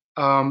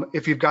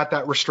if you've got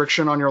that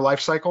restriction on your life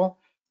cycle,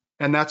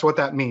 and that's what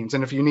that means.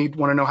 And if you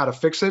want to know how to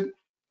fix it,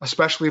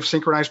 especially if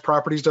synchronized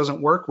properties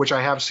doesn't work, which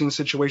I have seen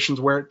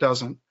situations where it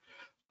doesn't,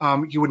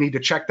 you would need to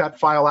check that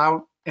file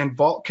out, and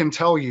Vault can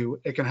tell you,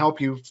 it can help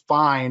you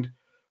find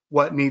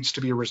what needs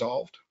to be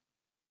resolved,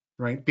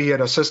 right? Be it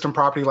a system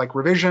property like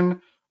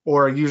revision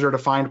or a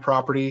user-defined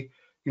property.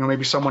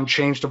 Maybe someone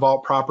changed a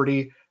Vault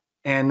property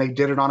and they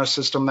did it on a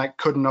system that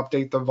couldn't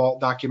update the Vault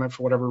document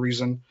for whatever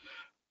reason.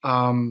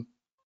 That's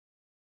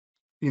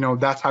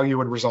how you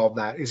would resolve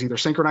that, is either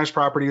synchronize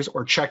properties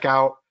or check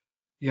out,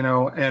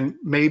 and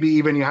maybe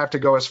even you have to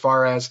go as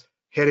far as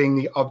hitting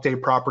the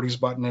update properties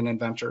button in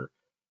Inventor.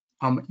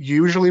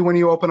 Usually when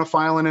you open a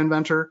file in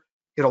Inventor,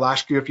 it'll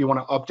ask you if you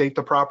want to update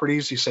the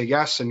properties. You say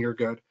yes, and you're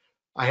good.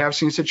 I have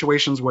seen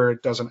situations where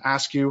it doesn't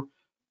ask you,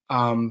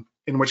 in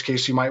which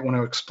case you might want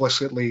to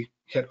explicitly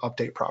hit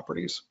update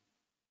properties.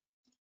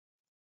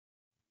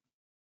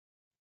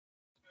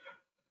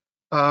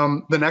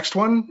 The next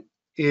one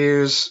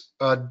is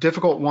a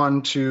difficult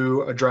one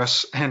to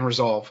address and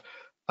resolve,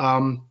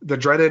 the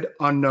dreaded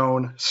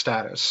unknown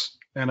status.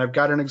 And I've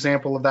got an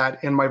example of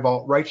that in my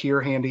Vault right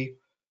here handy,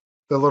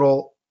 the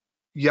little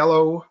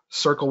yellow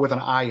circle with an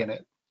I in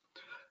it.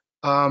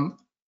 The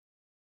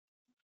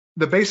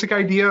basic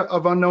idea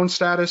of unknown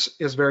status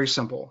is very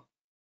simple,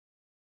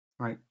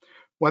 right?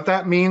 What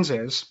that means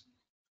is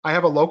I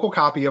have a local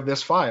copy of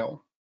this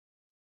file,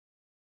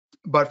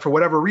 but for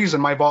whatever reason,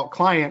 my Vault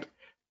client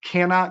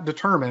cannot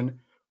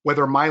determine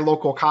whether my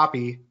local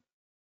copy,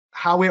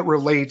 how it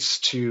relates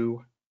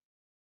to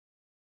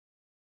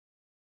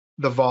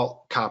the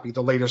Vault copy,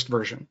 the latest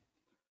version.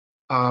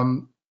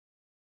 Now,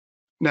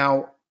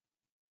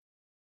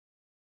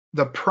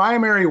 the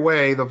primary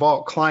way the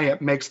Vault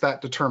client makes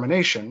that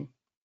determination,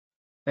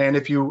 and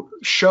if you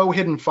show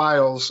hidden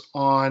files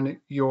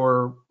on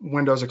your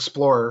Windows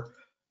Explorer,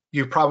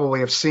 you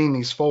probably have seen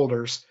these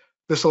folders,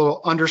 this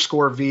little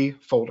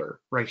 _V folder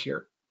right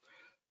here.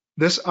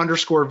 This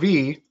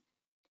 _V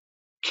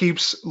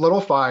keeps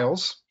little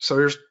files. So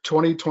here's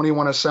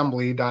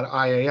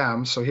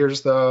 2021assembly.iam. So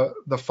here's the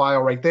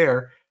file right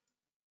there.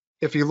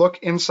 If you look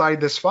inside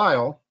this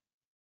file,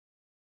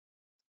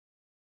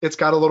 it's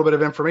got a little bit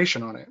of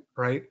information on it,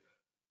 right?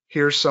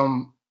 Here's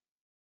some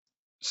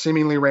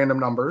seemingly random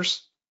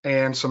numbers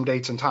and some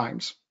dates and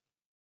times.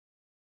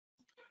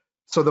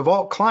 So the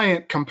Vault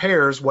client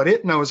compares what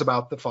it knows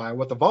about the file,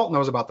 what the Vault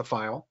knows about the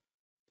file,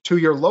 to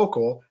your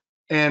local,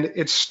 and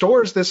it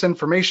stores this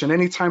information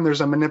anytime there's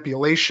a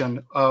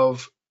manipulation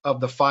of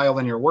the file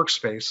in your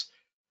workspace.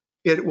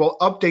 It will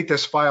update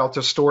this file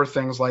to store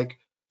things like,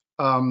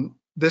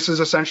 this is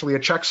essentially a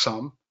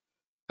checksum,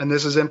 and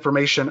this is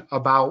information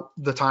about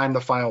the time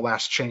the file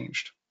last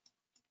changed.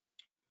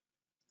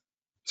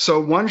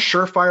 So one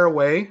surefire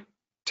way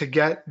to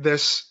get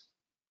this,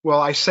 well,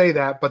 I say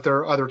that, but there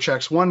are other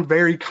checks. One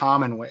very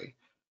common way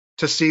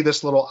to see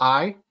this little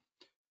I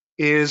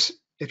is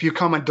if you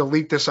come and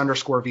delete this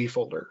 _V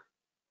folder.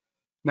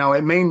 Now,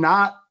 it may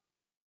not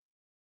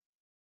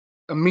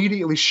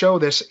immediately show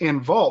this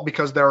in Vault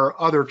because there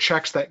are other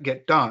checks that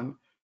get done,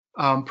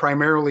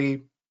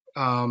 primarily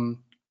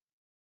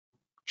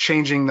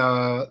checking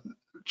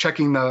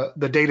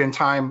the date and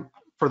time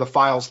for the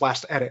file's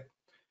last edit.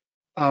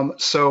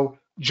 So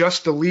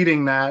just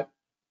deleting that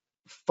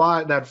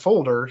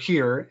folder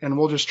here, and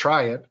we'll just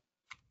try it,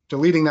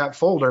 deleting that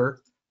folder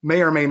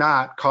may or may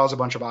not cause a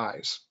bunch of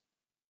I's.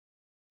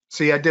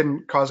 See, I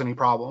didn't cause any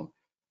problem.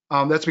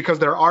 That's because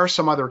there are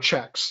some other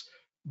checks.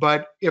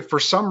 But if for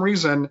some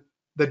reason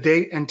the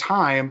date and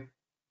time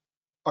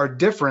are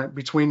different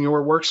between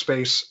your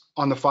workspace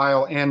on the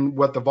file and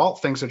what the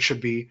Vault thinks it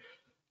should be,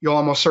 you'll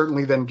almost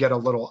certainly then get a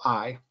little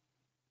I.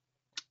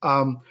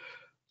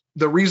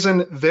 The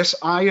reason this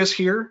I is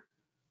here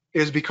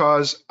is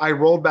because I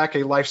rolled back a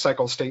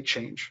lifecycle state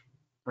change,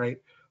 right?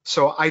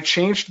 So I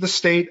changed the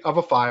state of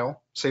a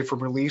file, say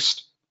from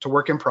released to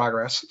work in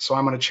progress. So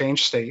I'm going to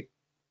change state.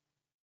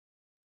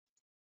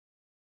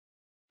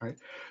 Right.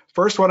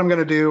 First, what I'm going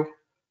to do,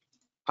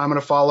 I'm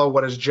going to follow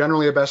what is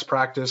generally a best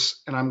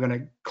practice, and I'm going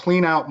to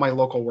clean out my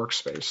local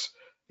workspace.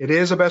 It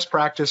is a best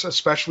practice,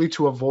 especially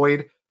to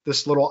avoid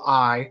this little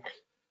I.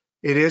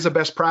 It is a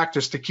best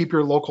practice to keep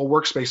your local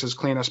workspace as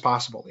clean as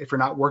possible. If you're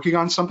not working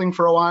on something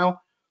for a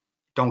while,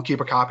 don't keep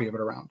a copy of it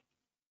around.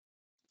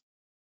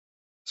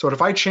 So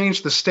if I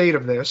change the state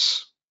of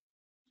this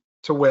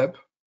to WIP,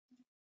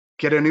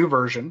 get a new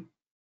version,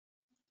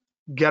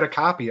 get a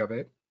copy of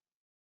it,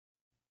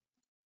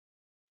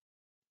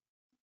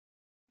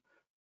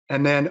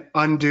 and then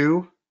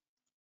undo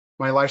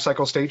my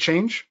lifecycle state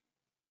change,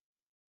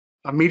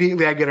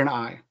 immediately I get an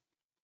I.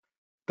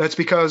 That's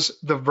because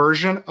the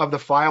version of the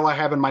file I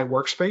have in my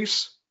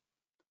workspace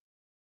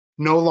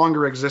no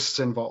longer exists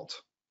in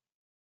Vault.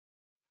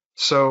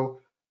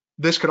 So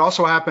this could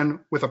also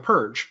happen with a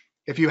purge.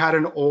 If you had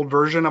an old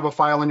version of a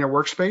file in your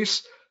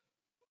workspace,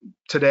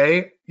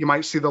 today you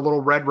might see the little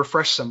red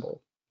refresh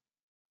symbol.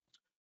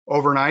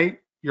 Overnight,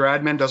 your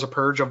admin does a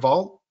purge of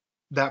Vault,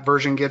 that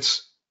version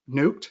gets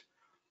nuked,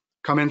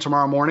 come in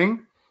tomorrow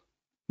morning,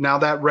 now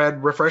that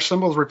red refresh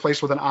symbol is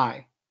replaced with an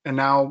I. And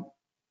now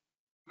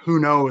who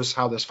knows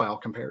how this file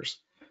compares.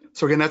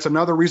 So again, that's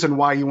another reason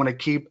why you want to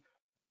keep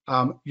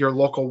your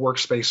local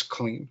workspace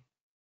clean.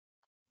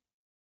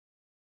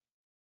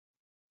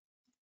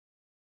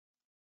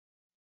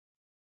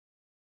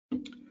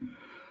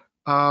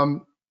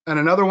 And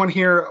another one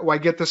here, I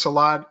get this a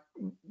lot,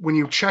 when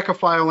you check a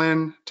file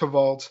in to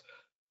Vault,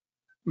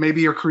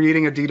 maybe you're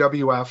creating a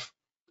DWF,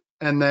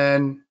 and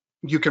then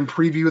you can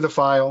preview the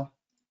file,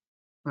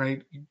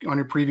 right? On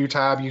your preview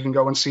tab, you can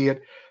go and see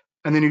it,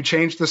 and then you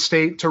change the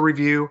state to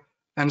review,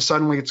 and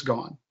suddenly it's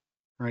gone,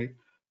 right?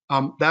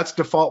 That's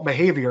default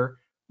behavior,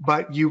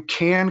 but you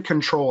can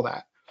control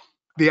that.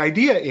 The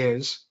idea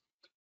is,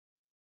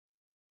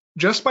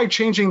 just by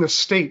changing the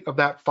state of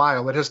that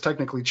file, it has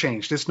technically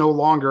changed. It's no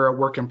longer a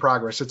work in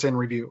progress, it's in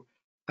review.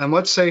 And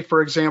let's say,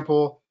 for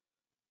example,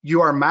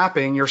 you are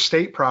mapping your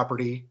state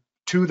property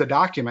to the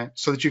document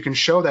so that you can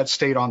show that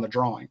state on the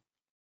drawing.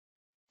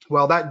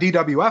 Well, that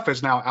DWF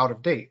is now out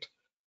of date.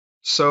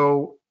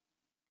 So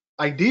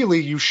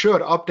ideally, you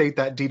should update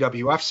that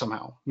DWF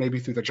somehow, maybe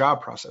through the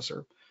job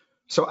processor.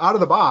 So out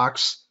of the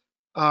box,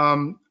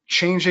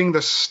 changing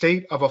the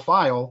state of a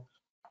file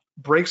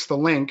breaks the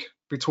link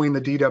between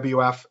the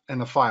DWF and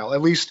the file.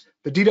 At least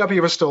the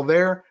DWF is still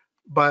there,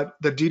 but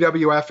the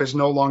DWF is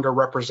no longer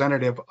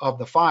representative of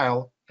the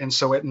file, and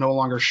so it no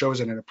longer shows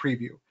it in a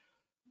preview.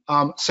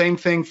 Same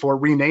thing for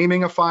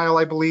renaming a file,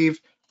 I believe,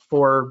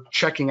 for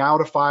checking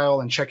out a file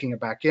and checking it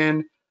back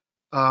in.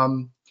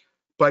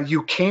 But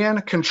you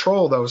can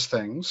control those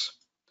things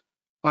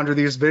under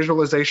these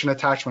visualization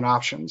attachment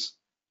options.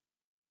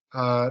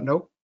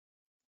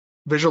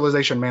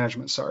 Visualization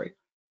management, sorry.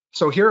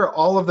 So here are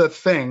all of the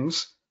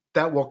things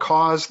that will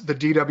cause the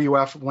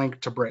DWF link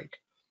to break.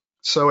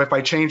 So if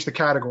I change the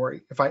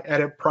category, if I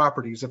edit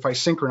properties, if I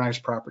synchronize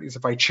properties,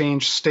 if I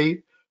change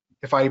state,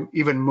 if I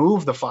even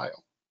move the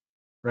file,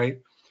 right?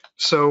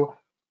 So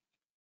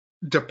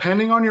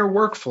depending on your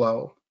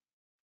workflow,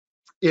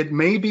 it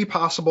may be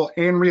possible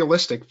and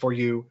realistic for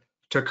you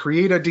to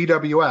create a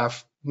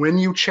DWF when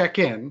you check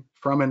in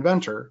from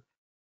Inventor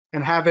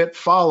and have it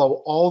follow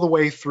all the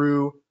way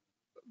through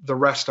the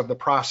rest of the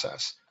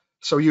process.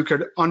 So you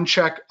could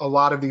uncheck a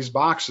lot of these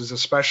boxes,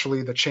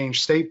 especially the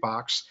change state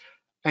box,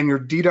 and your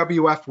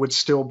DWF would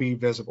still be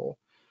visible.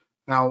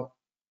 Now,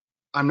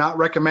 I'm not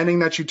recommending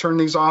that you turn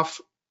these off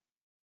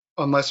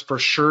unless for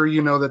sure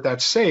you know that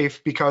that's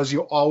safe, because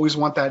you always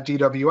want that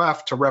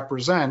DWF to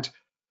represent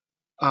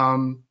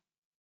the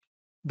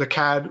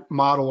CAD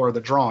model or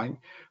the drawing,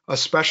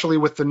 especially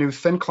with the new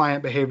thin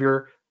client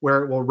behavior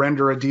where it will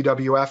render a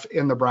DWF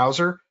in the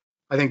browser.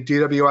 I think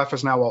DWF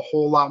is now a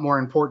whole lot more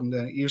important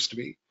than it used to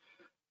be.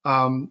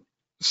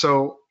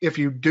 So if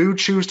you do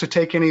choose to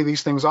take any of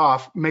these things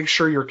off, make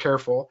sure you're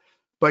careful,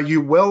 but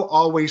you will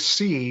always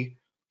see,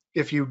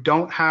 if you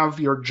don't have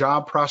your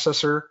job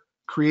processor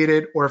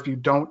created, or if you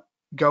don't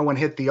go and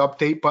hit the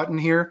update button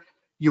here,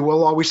 you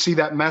will always see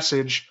that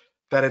message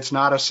that it's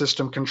not a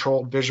system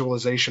controlled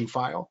visualization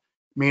file,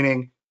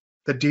 meaning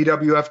the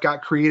DWF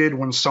got created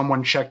when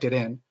someone checked it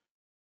in.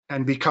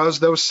 And because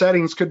those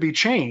settings could be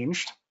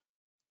changed,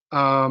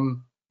 the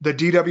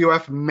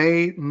DWF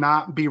may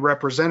not be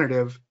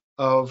representative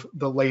of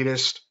the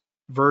latest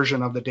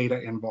version of the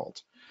data in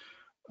Vault.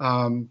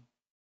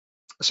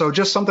 So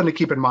just something to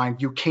keep in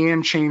mind. You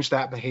can change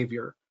that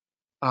behavior.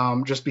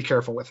 Just be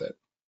careful with it.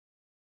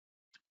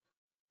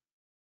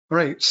 All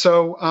right,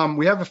 so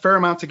we have a fair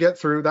amount to get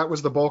through. That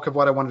was the bulk of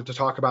what I wanted to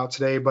talk about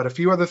today, but a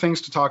few other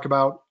things to talk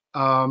about.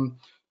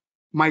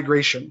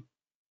 Migration,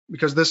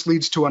 because this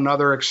leads to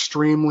another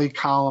extremely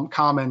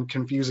common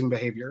confusing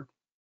behavior.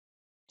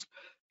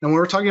 And when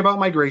we're talking about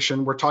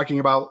migration, we're talking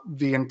about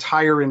the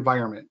entire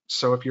environment.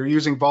 So if you're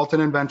using Vault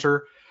and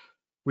Inventor,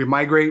 we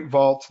migrate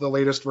Vault to the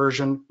latest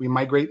version, we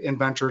migrate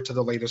Inventor to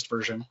the latest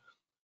version.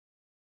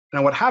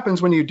 Now what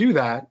happens when you do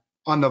that,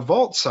 on the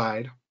Vault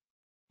side,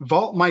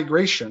 Vault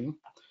migration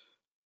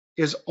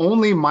is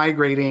only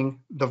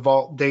migrating the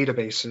Vault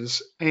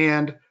databases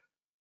and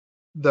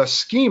the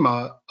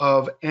schema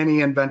of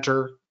any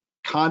Inventor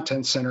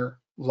Content Center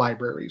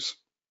libraries.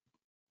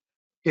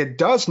 It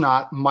does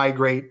not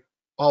migrate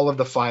all of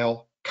the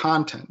file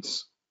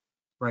contents,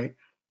 right?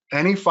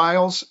 Any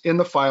files in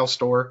the file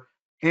store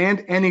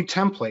and any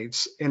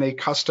templates in a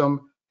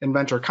custom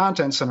Inventor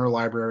Content Center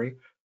library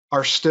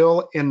are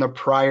still in the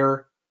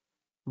prior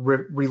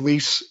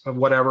release of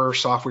whatever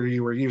software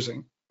you were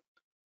using.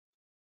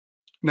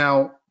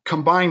 Now,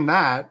 combine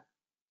that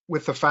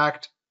with the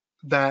fact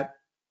that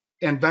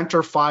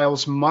Inventor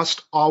files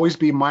must always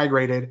be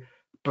migrated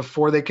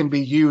before they can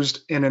be used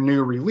in a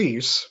new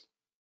release.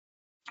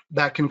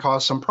 That can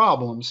cause some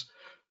problems.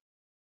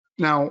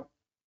 Now,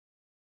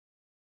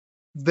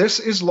 this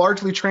is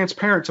largely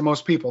transparent to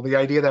most people, the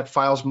idea that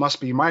files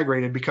must be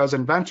migrated, because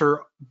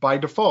Inventor, by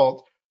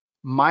default,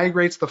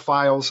 migrates the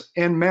files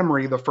in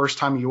memory the first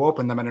time you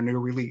open them in a new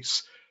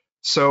release.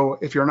 So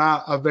if you're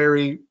not a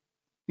very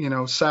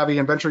savvy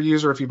Inventor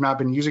user, if you've not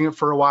been using it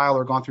for a while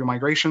or gone through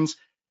migrations,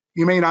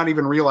 You may not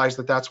even realize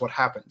that that's what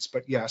happens,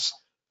 but yes,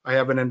 I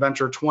have an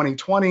Inventor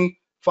 2020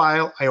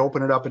 file. I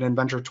open it up in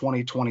Inventor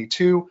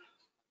 2022.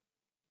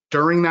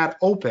 During that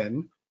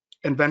open,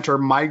 Inventor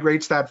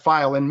migrates that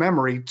file in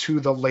memory to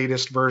the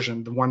latest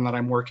version, the one that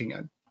I'm working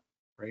in,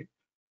 right?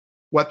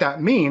 What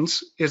that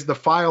means is the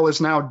file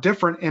is now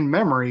different in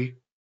memory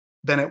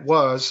than it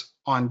was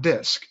on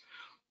disk.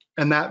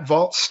 And that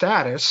vault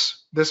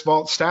status, this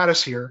vault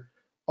status here,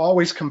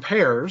 always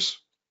compares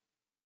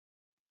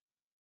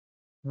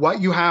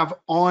what you have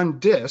on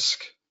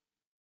disk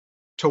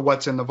to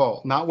what's in the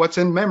vault, not what's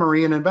in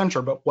memory in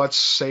Inventor, but what's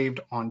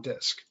saved on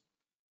disk,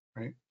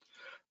 right?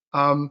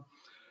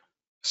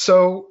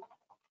 So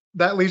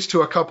that leads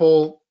to a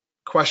couple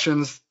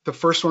questions. The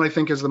first one I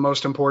think is the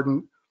most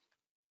important.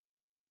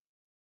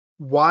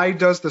 Why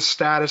does the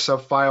status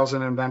of files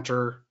in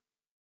Inventor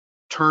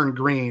turn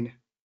green?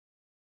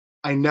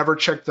 I never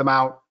checked them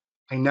out.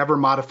 I never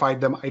modified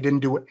them. I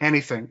didn't do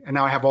anything. And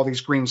now I have all these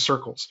green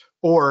circles.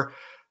 Or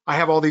I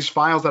have all these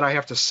files that I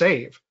have to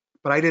save,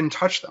 but I didn't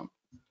touch them,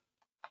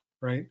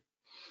 right?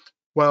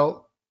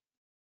 Well,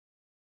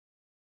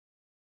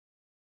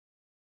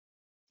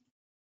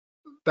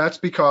 that's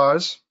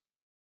because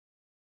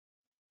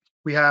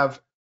we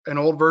have an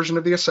old version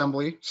of the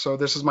assembly. So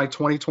this is my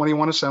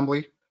 2021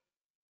 assembly.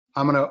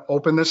 I'm going to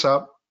open this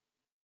up.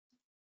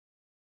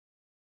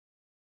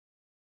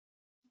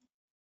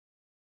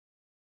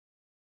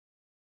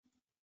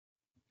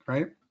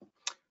 Right?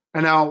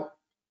 And now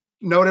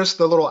notice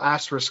the little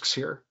asterisks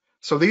here.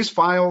 So these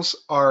files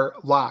are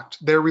locked.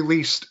 They're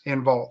released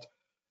in Vault.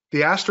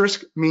 The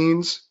asterisk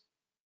means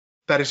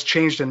that it's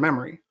changed in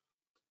memory.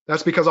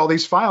 That's because all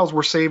these files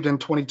were saved in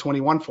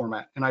 2021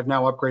 format, and I've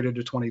now upgraded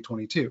to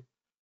 2022.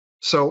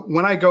 So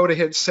when I go to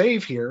hit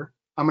save here,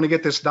 I'm going to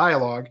get this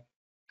dialog.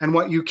 And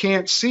what you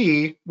can't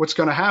see, what's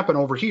going to happen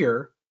over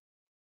here,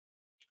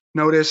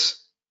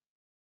 notice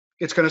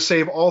it's going to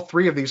save all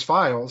three of these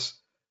files.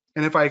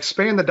 And if I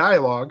expand the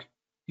dialog,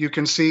 you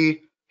can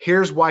see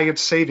here's why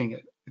it's saving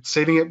it. It's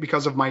saving it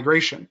because of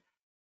migration.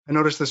 And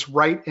notice this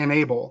write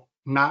enable,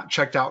 not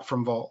checked out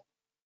from Vault.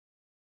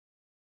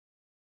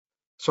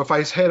 So if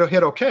I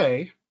hit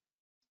OK,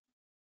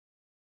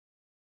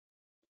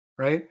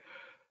 right,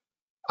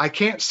 I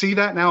can't see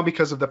that now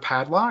because of the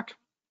padlock.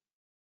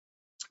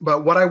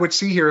 But what I would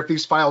see here if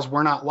these files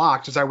were not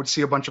locked is I would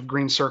see a bunch of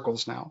green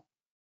circles now.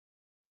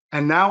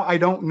 And now I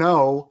don't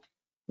know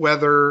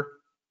whether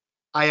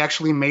I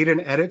actually made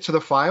an edit to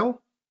the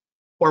file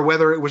or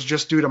whether it was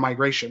just due to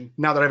migration,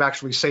 now that I've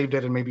actually saved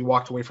it and maybe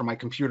walked away from my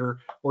computer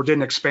or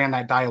didn't expand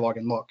that dialog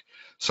and look.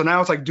 So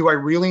now it's like, do I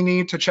really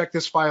need to check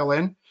this file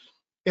in?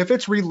 If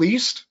it's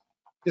released,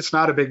 it's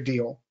not a big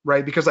deal,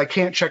 right? Because I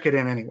can't check it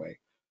in anyway.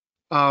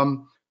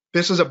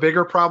 This is a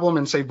bigger problem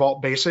in, say,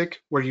 Vault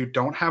Basic, where you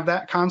don't have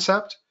that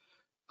concept,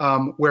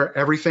 where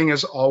everything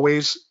is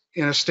always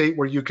in a state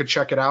where you could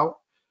check it out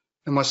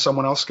unless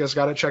someone else has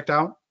got it checked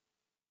out.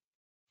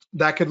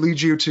 That could lead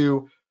you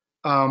to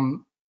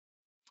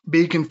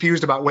be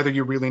confused about whether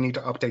you really need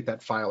to update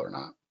that file or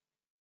not.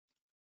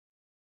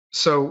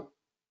 So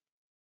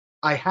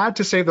I had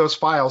to save those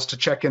files to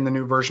check in the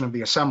new version of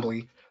the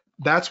assembly.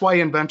 That's why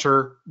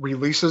Inventor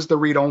releases the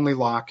read-only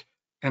lock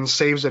and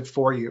saves it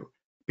for you,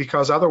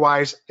 because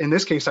otherwise, in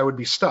this case, I would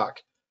be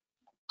stuck.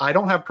 I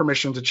don't have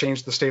permission to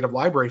change the state of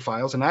library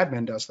files, and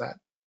admin does that.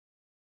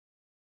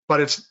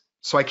 But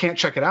so I can't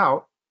check it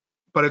out,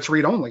 but it's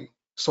read-only,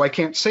 so I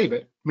can't save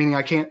it, meaning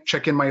I can't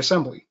check in my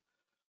assembly.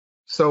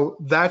 So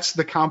that's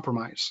the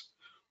compromise.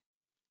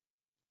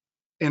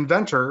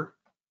 Inventor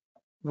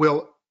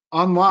will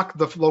unlock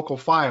the local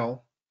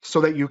file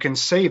so that you can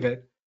save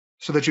it,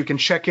 so that you can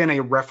check in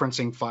a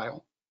referencing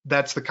file.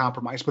 That's the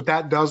compromise, but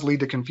that does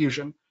lead to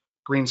confusion.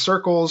 Green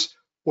circles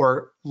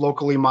or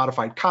locally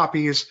modified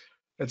copies,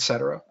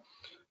 etc.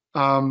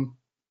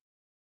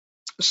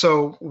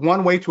 So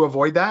one way to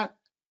avoid that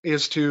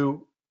is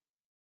to,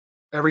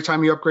 every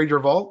time you upgrade your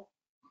Vault,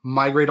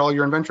 migrate all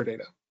your Inventor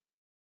data.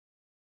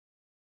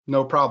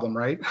 No problem,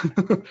 right?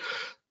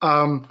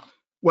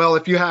 Well,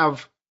 if you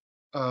have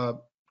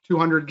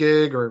 200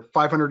 gig or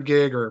 500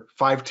 gig or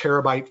 5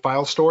 terabyte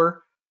file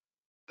store,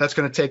 that's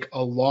going to take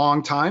a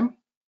long time,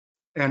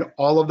 and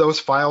all of those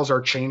files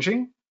are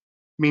changing,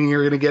 meaning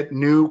you're going to get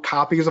new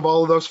copies of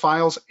all of those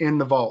files in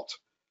the Vault.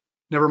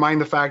 Never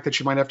mind the fact that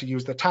you might have to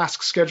use the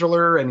task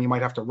scheduler and you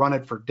might have to run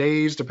it for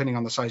days depending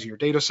on the size of your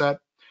data set.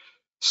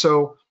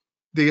 So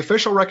the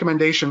official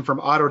recommendation from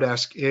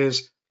Autodesk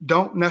is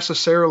don't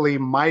necessarily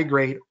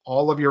migrate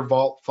all of your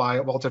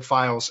vaulted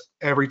files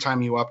every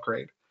time you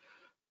upgrade.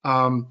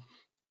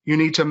 You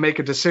need to make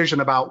a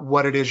decision about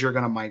what it is you're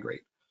going to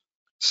migrate.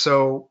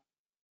 So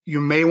you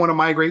may want to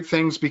migrate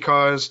things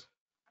because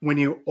when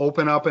you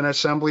open up an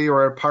assembly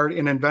or a part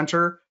in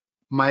Inventor,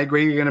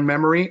 migrating in a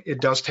memory,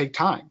 it does take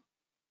time,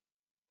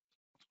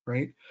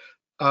 right?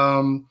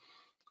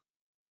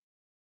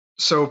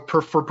 So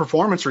for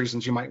performance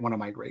reasons, you might want to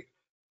migrate.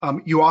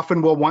 You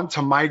often will want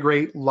to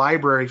migrate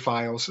library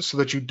files so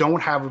that you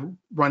don't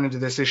run into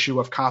this issue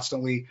of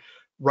constantly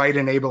write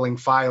enabling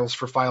files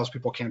for files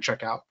people can't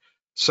check out.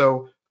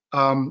 So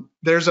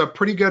There's a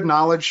pretty good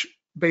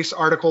knowledge-based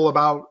article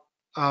about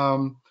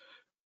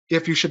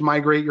if you should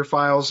migrate your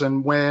files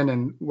and when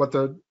and what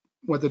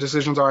the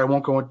decisions are. I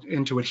won't go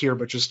into it here,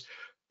 but just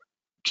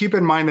keep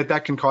in mind that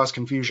that can cause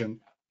confusion.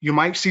 You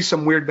might see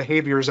some weird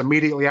behaviors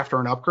immediately after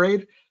an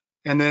upgrade,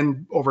 and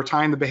then over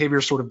time the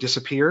behaviors sort of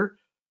disappear.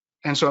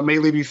 And so it may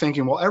leave you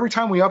thinking, well, every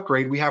time we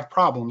upgrade, we have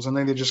problems, and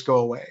then they just go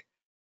away.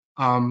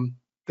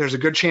 There's a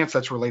good chance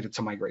that's related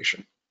to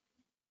migration.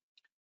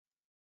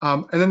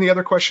 And then the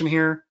other question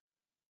here,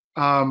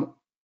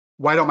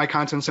 why don't my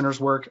content centers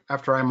work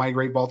after I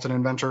migrate Vault and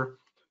Inventor?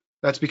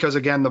 That's because,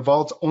 again, the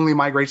Vault only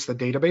migrates the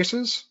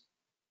databases.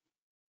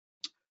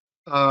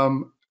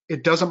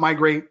 It doesn't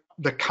migrate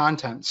the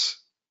contents,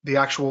 the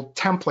actual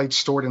templates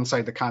stored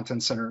inside the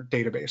Content Center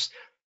database.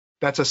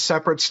 That's a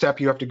separate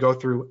step you have to go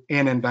through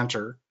in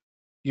Inventor.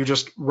 You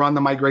just run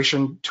the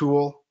migration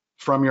tool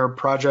from your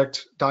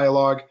project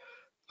dialog.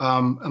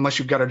 Unless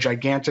you've got a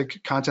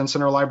gigantic Content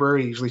Center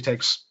library, it usually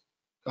takes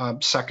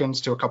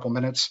seconds to a couple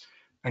minutes,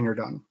 and you're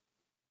done.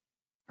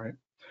 All right.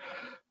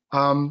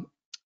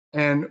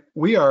 And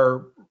we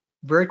are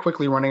very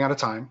quickly running out of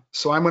time.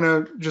 So I'm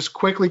going to just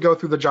quickly go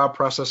through the job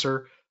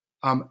processor.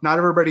 Not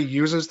everybody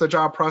uses the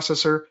job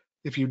processor.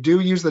 If you do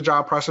use the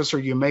job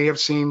processor, you may have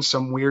seen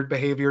some weird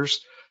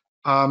behaviors.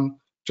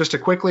 Just to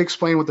quickly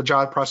explain what the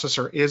job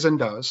processor is and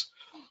does.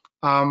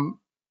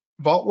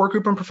 Vault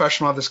Workgroup and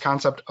Professional have this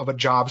concept of a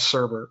job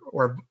server,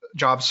 or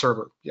job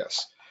server,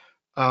 yes.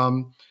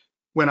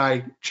 When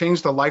I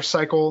change the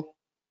lifecycle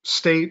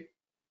state,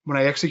 when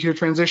I execute a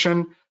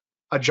transition,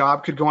 a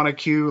job could go on a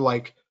queue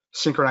like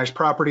synchronize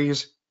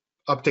properties,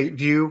 update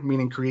view,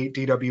 meaning create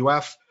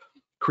DWF,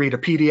 create a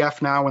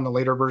PDF now in the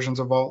later versions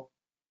of Vault.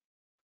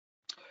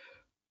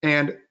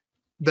 And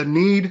the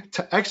need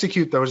to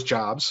execute those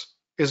jobs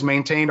is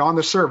maintained on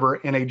the server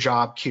in a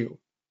job queue.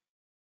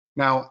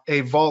 Now,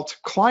 a Vault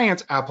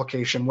client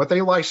application with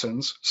a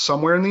license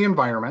somewhere in the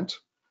environment,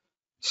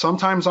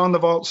 sometimes on the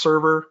Vault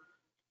server,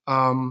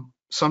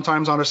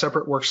 sometimes on a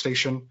separate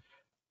workstation,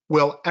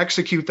 will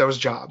execute those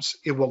jobs.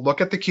 It will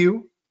look at the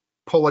queue,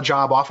 pull a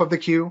job off of the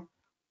queue,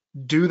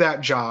 do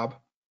that job,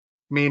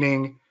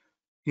 meaning,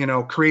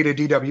 create a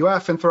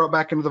DWF and throw it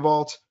back into the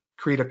Vault,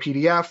 create a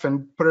PDF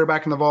and put it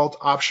back in the Vault,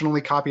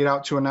 optionally copy it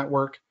out to a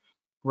network,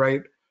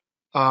 right?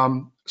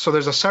 So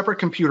there's a separate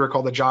computer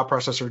called the job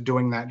processor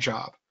doing that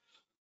job.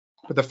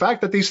 But the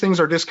fact that these things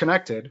are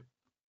disconnected,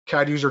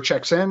 CAD user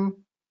checks in,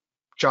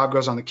 job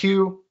goes on the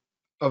queue,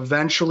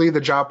 eventually the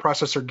job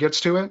processor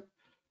gets to it,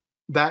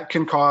 that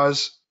can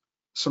cause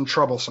some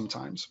trouble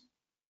sometimes.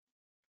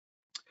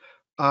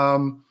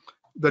 The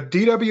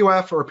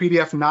DWF or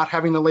PDF not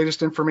having the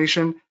latest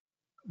information,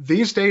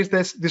 these days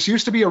this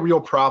used to be a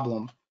real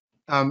problem.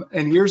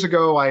 And years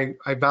ago, I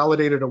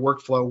validated a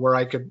workflow where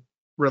I could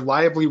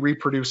reliably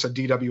reproduce a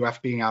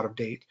DWF being out of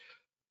date.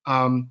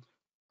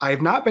 I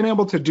have not been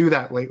able to do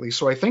that lately,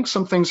 so I think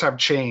some things have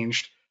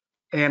changed,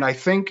 and I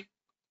think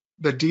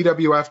the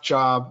DWF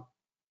job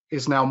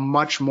is now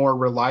much more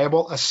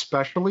reliable,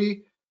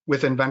 especially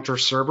with Inventor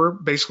Server.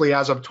 Basically,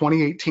 as of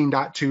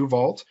 2018.2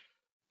 Vault,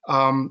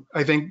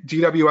 I think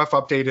DWF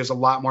update is a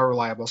lot more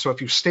reliable. So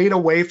if you stayed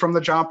away from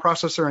the job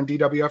processor and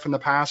DWF in the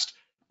past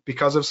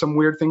because of some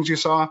weird things you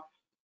saw,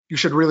 you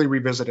should really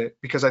revisit it,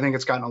 because I think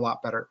it's gotten a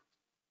lot better.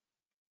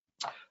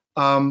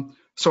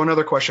 So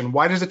another question,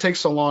 why does it take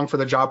so long for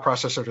the job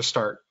processor to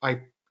start?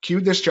 I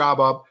queued this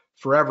job up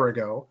forever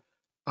ago,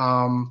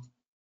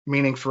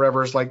 meaning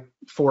forever is like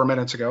 4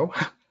 minutes ago,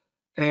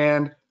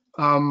 and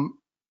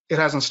it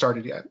hasn't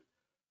started yet.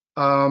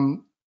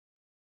 Well,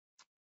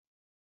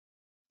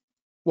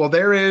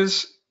 there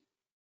is,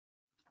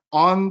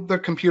 on the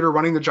computer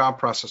running the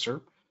job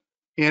processor,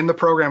 in the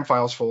program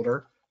files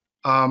folder,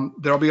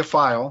 there'll be a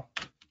file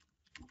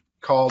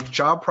called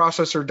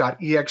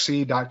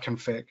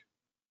jobprocessor.exe.config.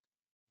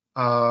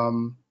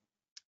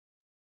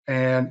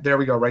 And there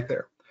we go, right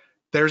there.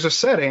 There's a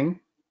setting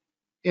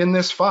in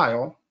this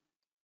file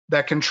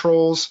that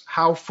controls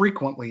how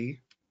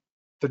frequently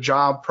the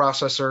job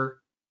processor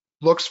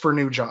looks for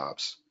new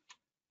jobs.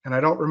 And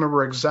I don't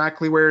remember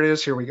exactly where it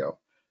is. Here we go.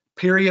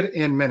 Period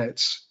in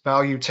minutes,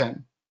 value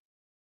 10.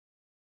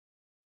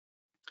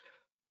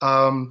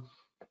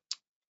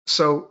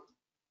 So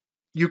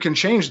you can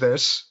change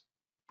this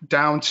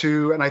down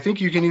to, and I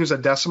think you can use a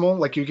decimal,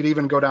 like you could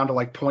even go down to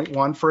like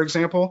 0.1, for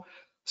example.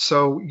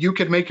 So you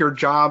could make your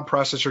job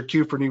processor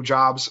queue for new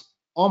jobs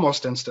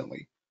almost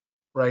instantly,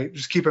 right?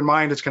 Just keep in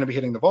mind, it's going to be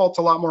hitting the Vault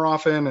a lot more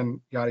often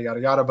and yada,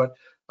 yada, yada. But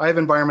I have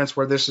environments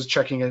where this is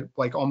checking it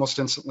like almost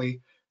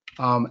instantly,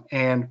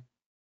 and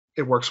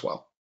it works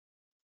well.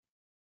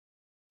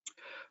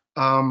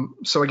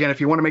 So again,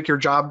 if you want to make your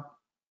job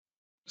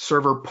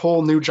server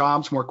pull new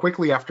jobs more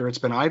quickly after it's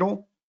been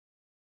idle,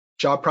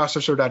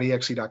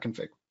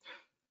 jobprocessor.exe.config.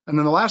 And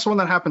then the last one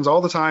that happens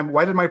all the time,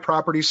 why did my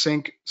property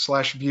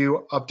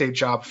sync/view update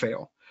job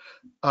fail?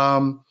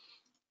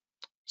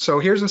 So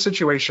here's the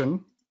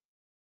situation.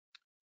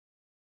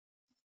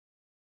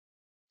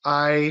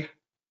 I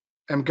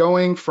am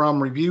going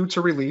from review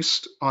to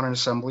released on an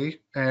assembly,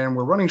 and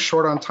we're running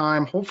short on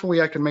time.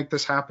 Hopefully I can make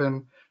this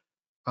happen.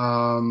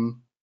 To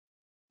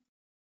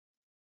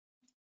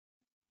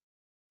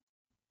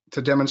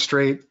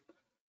demonstrate.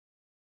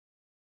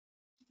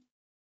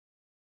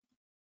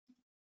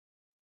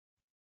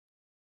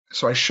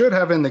 So I should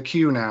have in the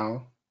queue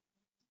now.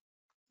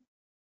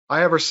 I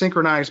have a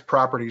synchronized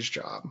properties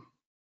job.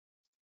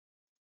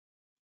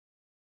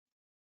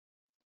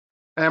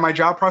 And my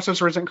job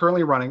processor isn't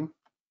currently running,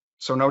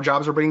 so no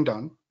jobs are being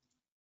done.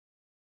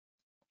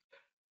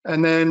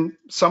 And then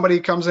somebody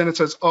comes in and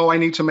says, oh, I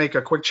need to make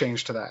a quick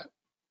change to that.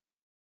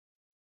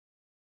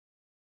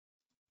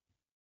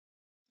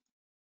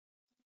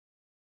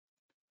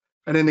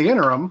 And in the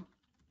interim,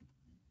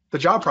 the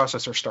job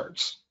processor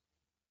starts.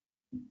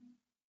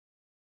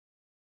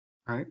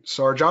 All right,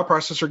 so our job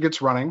processor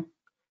gets running,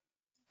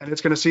 and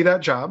it's going to see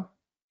that job.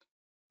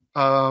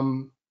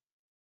 And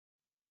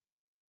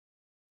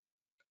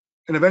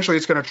eventually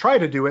it's going to try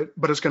to do it,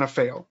 but it's going to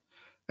fail.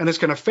 And it's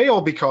going to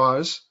fail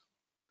because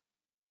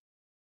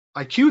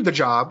I queued the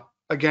job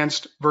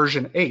against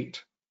version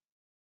 8.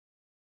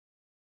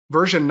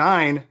 Version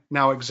 9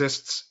 now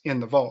exists in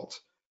the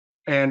vault.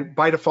 And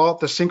by default,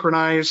 the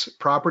synchronize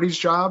properties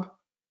job,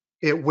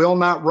 it will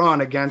not run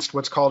against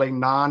what's called a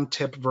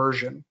non-tip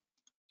version.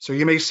 So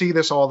you may see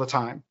this all the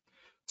time.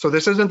 So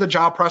this isn't the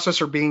job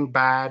processor being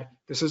bad.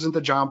 This isn't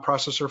the job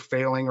processor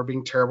failing or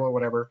being terrible or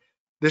whatever.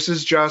 This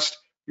is just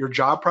your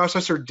job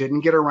processor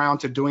didn't get around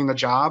to doing the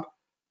job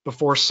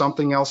before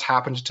something else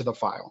happened to the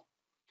file.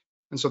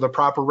 And so the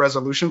proper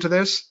resolution to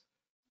this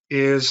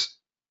is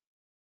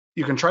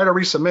you can try to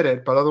resubmit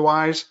it, but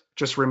otherwise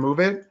just remove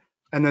it.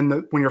 And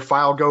then when your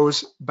file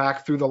goes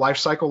back through the life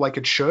cycle like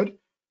it should,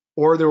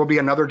 or there will be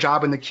another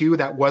job in the queue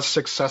that was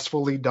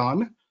successfully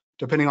done,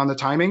 depending on the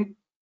timing,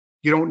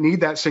 you don't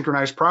need that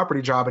synchronized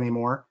property job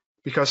anymore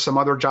because some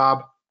other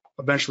job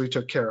eventually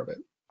took care of it.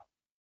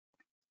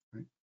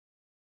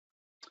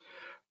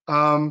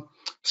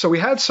 So we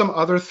had some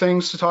other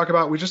things to talk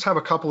about. We just have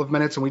a couple of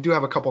minutes and we do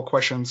have a couple of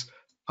questions.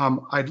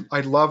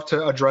 I'd love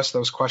to address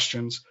those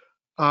questions.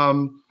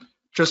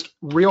 Just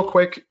real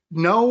quick,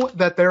 know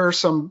that there are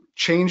some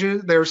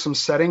changes, there are some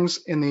settings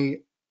in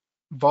the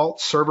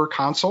Vault server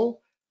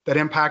console that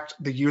impact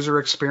the user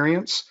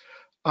experience.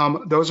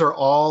 Those are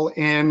all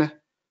in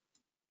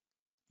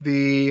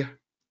the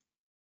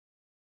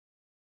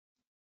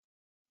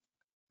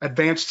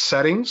advanced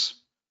settings,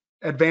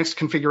 advanced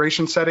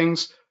configuration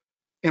settings.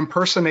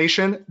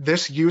 Impersonation,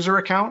 this user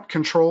account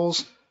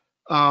controls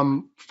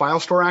file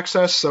store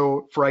access.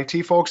 So for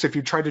IT folks, if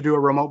you tried to do a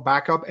remote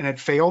backup and it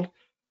failed,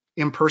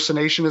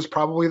 impersonation is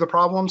probably the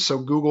problem. So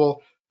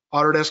Google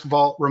Autodesk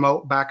Vault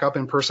remote backup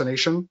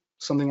impersonation,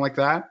 something like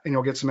that, and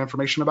you'll get some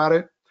information about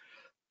it.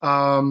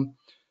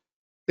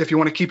 If you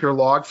want to keep your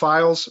log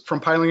files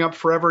from piling up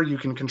forever, you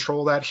can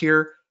control that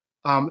here.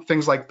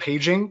 Things like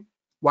paging.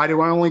 Why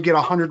do I only get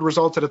 100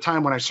 results at a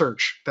time when I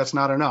search? That's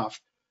not enough.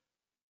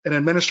 An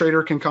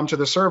administrator can come to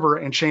the server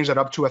and change that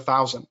up to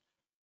 1,000.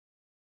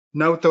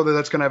 Note though that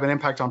that's going to have an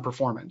impact on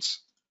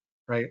performance,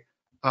 right?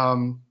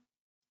 And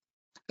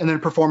then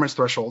performance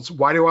thresholds.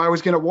 Why do I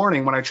always get a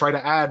warning when I try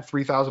to add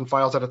 3,000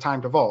 files at a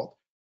time to Vault?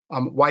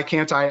 Why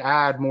can't I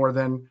add more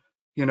than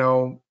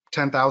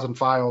 10,000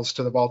 files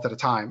to the Vault at a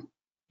time?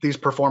 These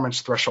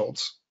performance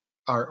thresholds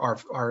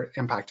are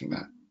impacting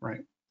that,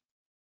 right?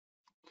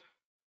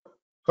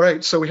 All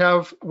right, so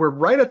we're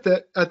right at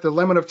the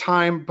limit of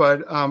time,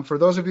 but for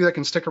those of you that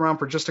can stick around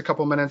for just a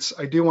couple minutes,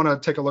 I do want to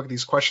take a look at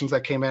these questions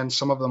that came in.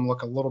 Some of them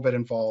look a little bit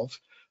involved.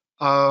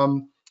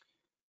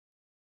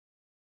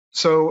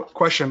 So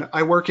question,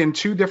 I work in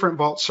 2 different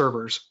Vault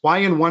servers. Why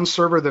in one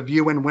server the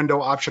view in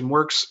window option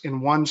works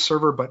in one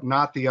server but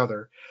not the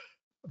other?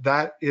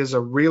 That is a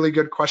really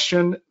good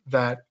question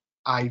that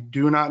I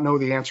do not know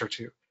the answer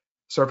to.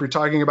 So if you're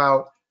talking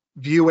about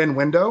view in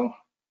window,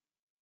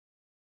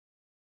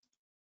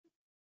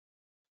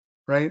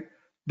 right?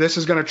 This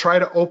is going to try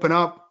to open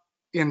up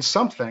in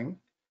something,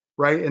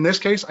 right? In this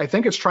case, I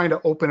think it's trying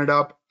to open it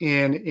up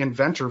in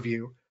Inventor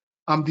view.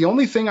 The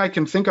only thing I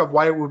can think of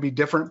why it would be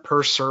different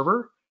per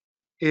server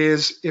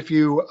is if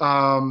you,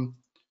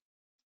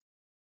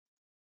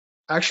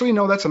 actually,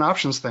 no, that's an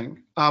options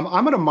thing. I'm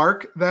going to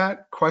mark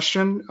that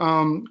question,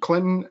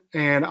 Clinton,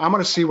 and I'm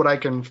going to see what I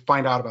can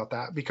find out about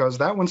that because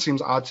that one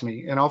seems odd to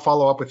me, and I'll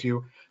follow up with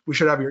you. We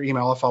should have your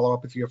email. I'll follow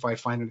up with you if I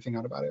find anything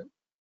out about it.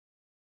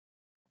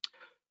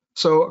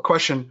 So a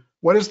question,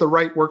 what is the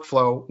right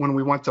workflow when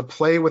we want to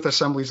play with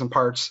assemblies and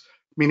parts,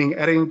 meaning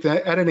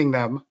editing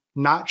them,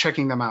 not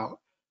checking them out?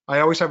 I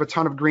always have a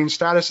ton of green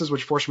statuses,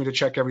 which force me to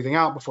check everything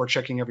out before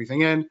checking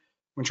everything in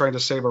when trying to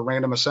save a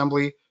random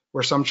assembly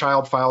where some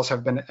child files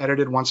have been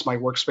edited once my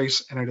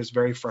workspace, and it is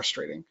very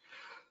frustrating.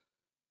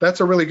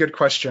 That's a really good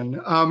question.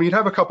 You'd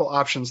have a couple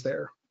options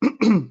there.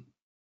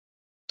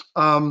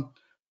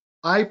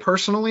 I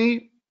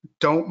personally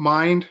don't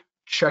mind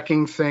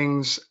checking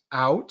things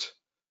out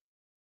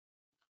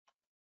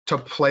to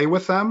play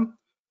with them,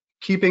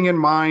 keeping in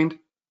mind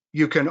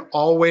you can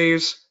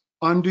always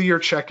undo your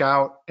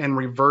checkout, and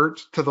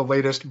revert to the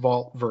latest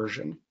Vault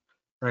version,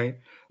 right?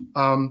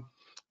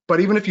 But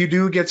even if you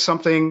do get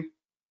something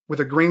with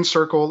a green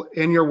circle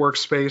in your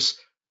workspace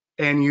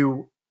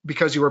and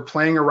because you were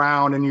playing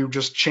around and you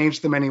just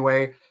changed them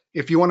anyway,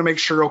 if you want to make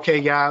sure, okay,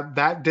 yeah,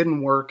 that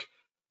didn't work,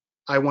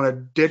 I want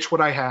to ditch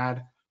what I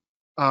had,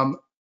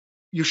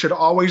 you should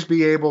always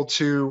be able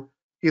to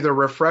either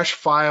refresh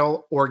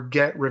file or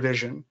get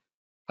revision.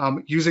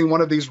 Using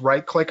one of these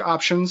right-click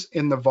options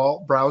in the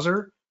Vault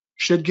browser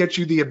should get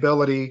you the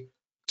ability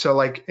to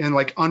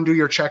undo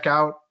your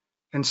checkout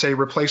and say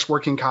replace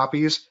working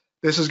copies.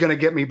 This is going to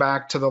get me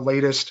back to the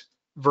latest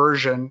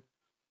version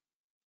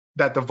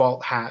that the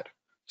Vault had.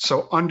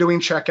 So undoing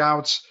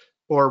checkouts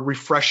or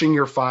refreshing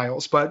your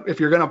files. But if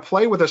you're going to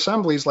play with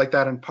assemblies like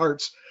that in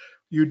parts,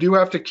 you do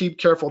have to keep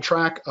careful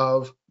track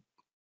of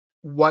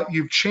what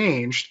you've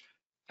changed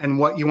and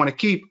what you want to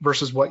keep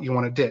versus what you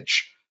want to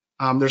ditch.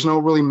 There's no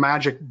really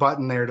magic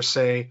button there to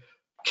say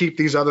keep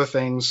these other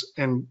things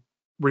and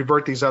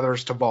revert these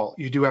others to Vault.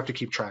 You do have to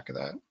keep track of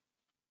that.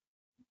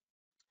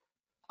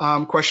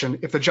 Question,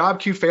 if the job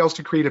queue fails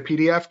to create a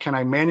PDF, can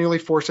I manually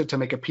force it to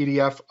make a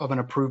PDF of an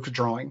approved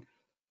drawing?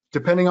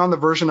 Depending on the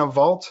version of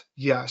Vault,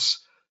 yes.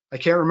 I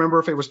can't remember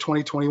if it was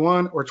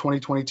 2021 or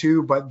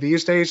 2022, but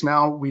these days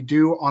now we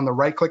do on the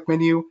right-click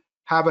menu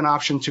have an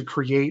option to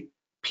create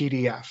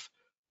PDF.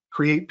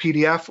 Create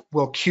PDF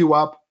will queue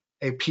up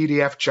a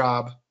PDF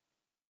job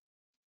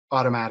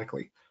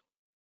automatically.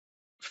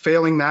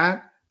 Failing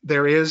that,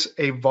 there is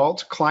a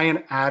Vault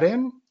client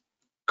add-in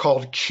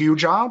called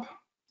QJob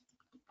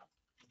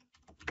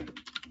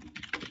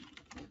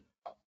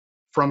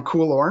from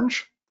Cool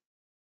Orange.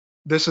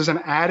 This is an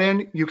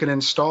add-in you can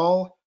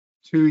install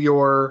to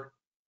your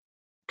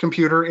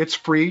computer. It's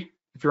free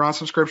if you're on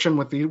subscription,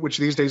 which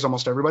these days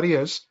almost everybody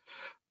is.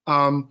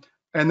 And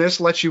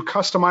this lets you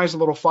customize a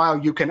little file.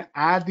 You can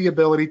add the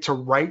ability to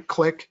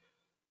right-click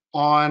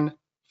on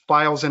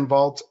files in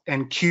Vault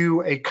and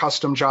queue a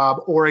custom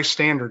job or a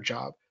standard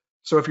job.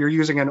 So if you're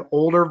using an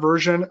older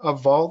version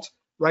of Vault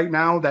right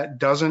now that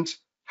doesn't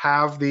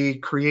have the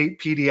create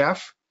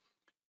PDF,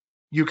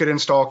 you could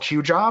install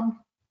QJob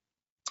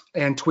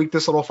and tweak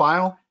this little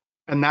file,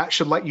 and that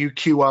should let you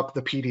queue up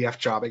the PDF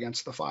job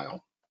against the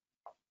file.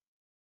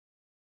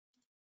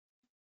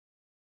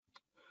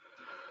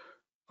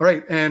 All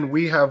right, and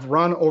we have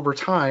run over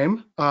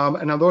time.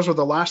 And now those are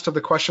the last of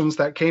the questions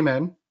that came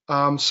in.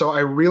 So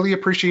I really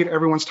appreciate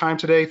everyone's time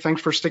today.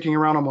 Thanks for sticking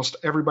around. Almost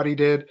everybody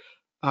did.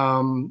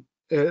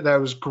 That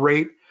was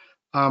great.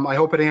 I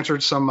hope it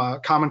answered some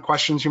common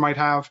questions you might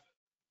have.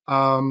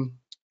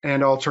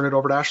 And I'll turn it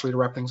over to Ashley to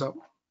wrap things up.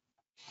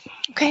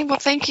 Okay, well,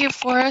 thank you,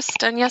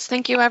 Forrest. And yes,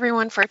 thank you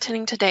everyone for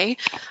attending today.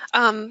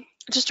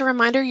 Just a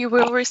reminder, you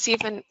will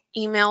receive an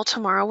email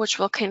tomorrow, which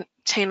will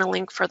contain a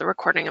link for the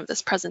recording of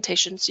this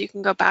presentation, so you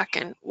can go back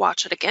and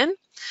watch it again.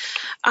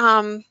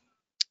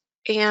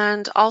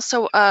 And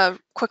also a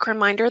quick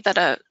reminder that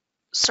a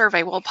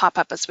survey will pop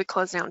up as we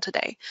close down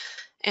today.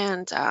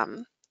 And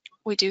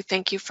we do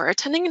thank you for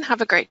attending, and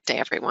have a great day,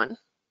 everyone.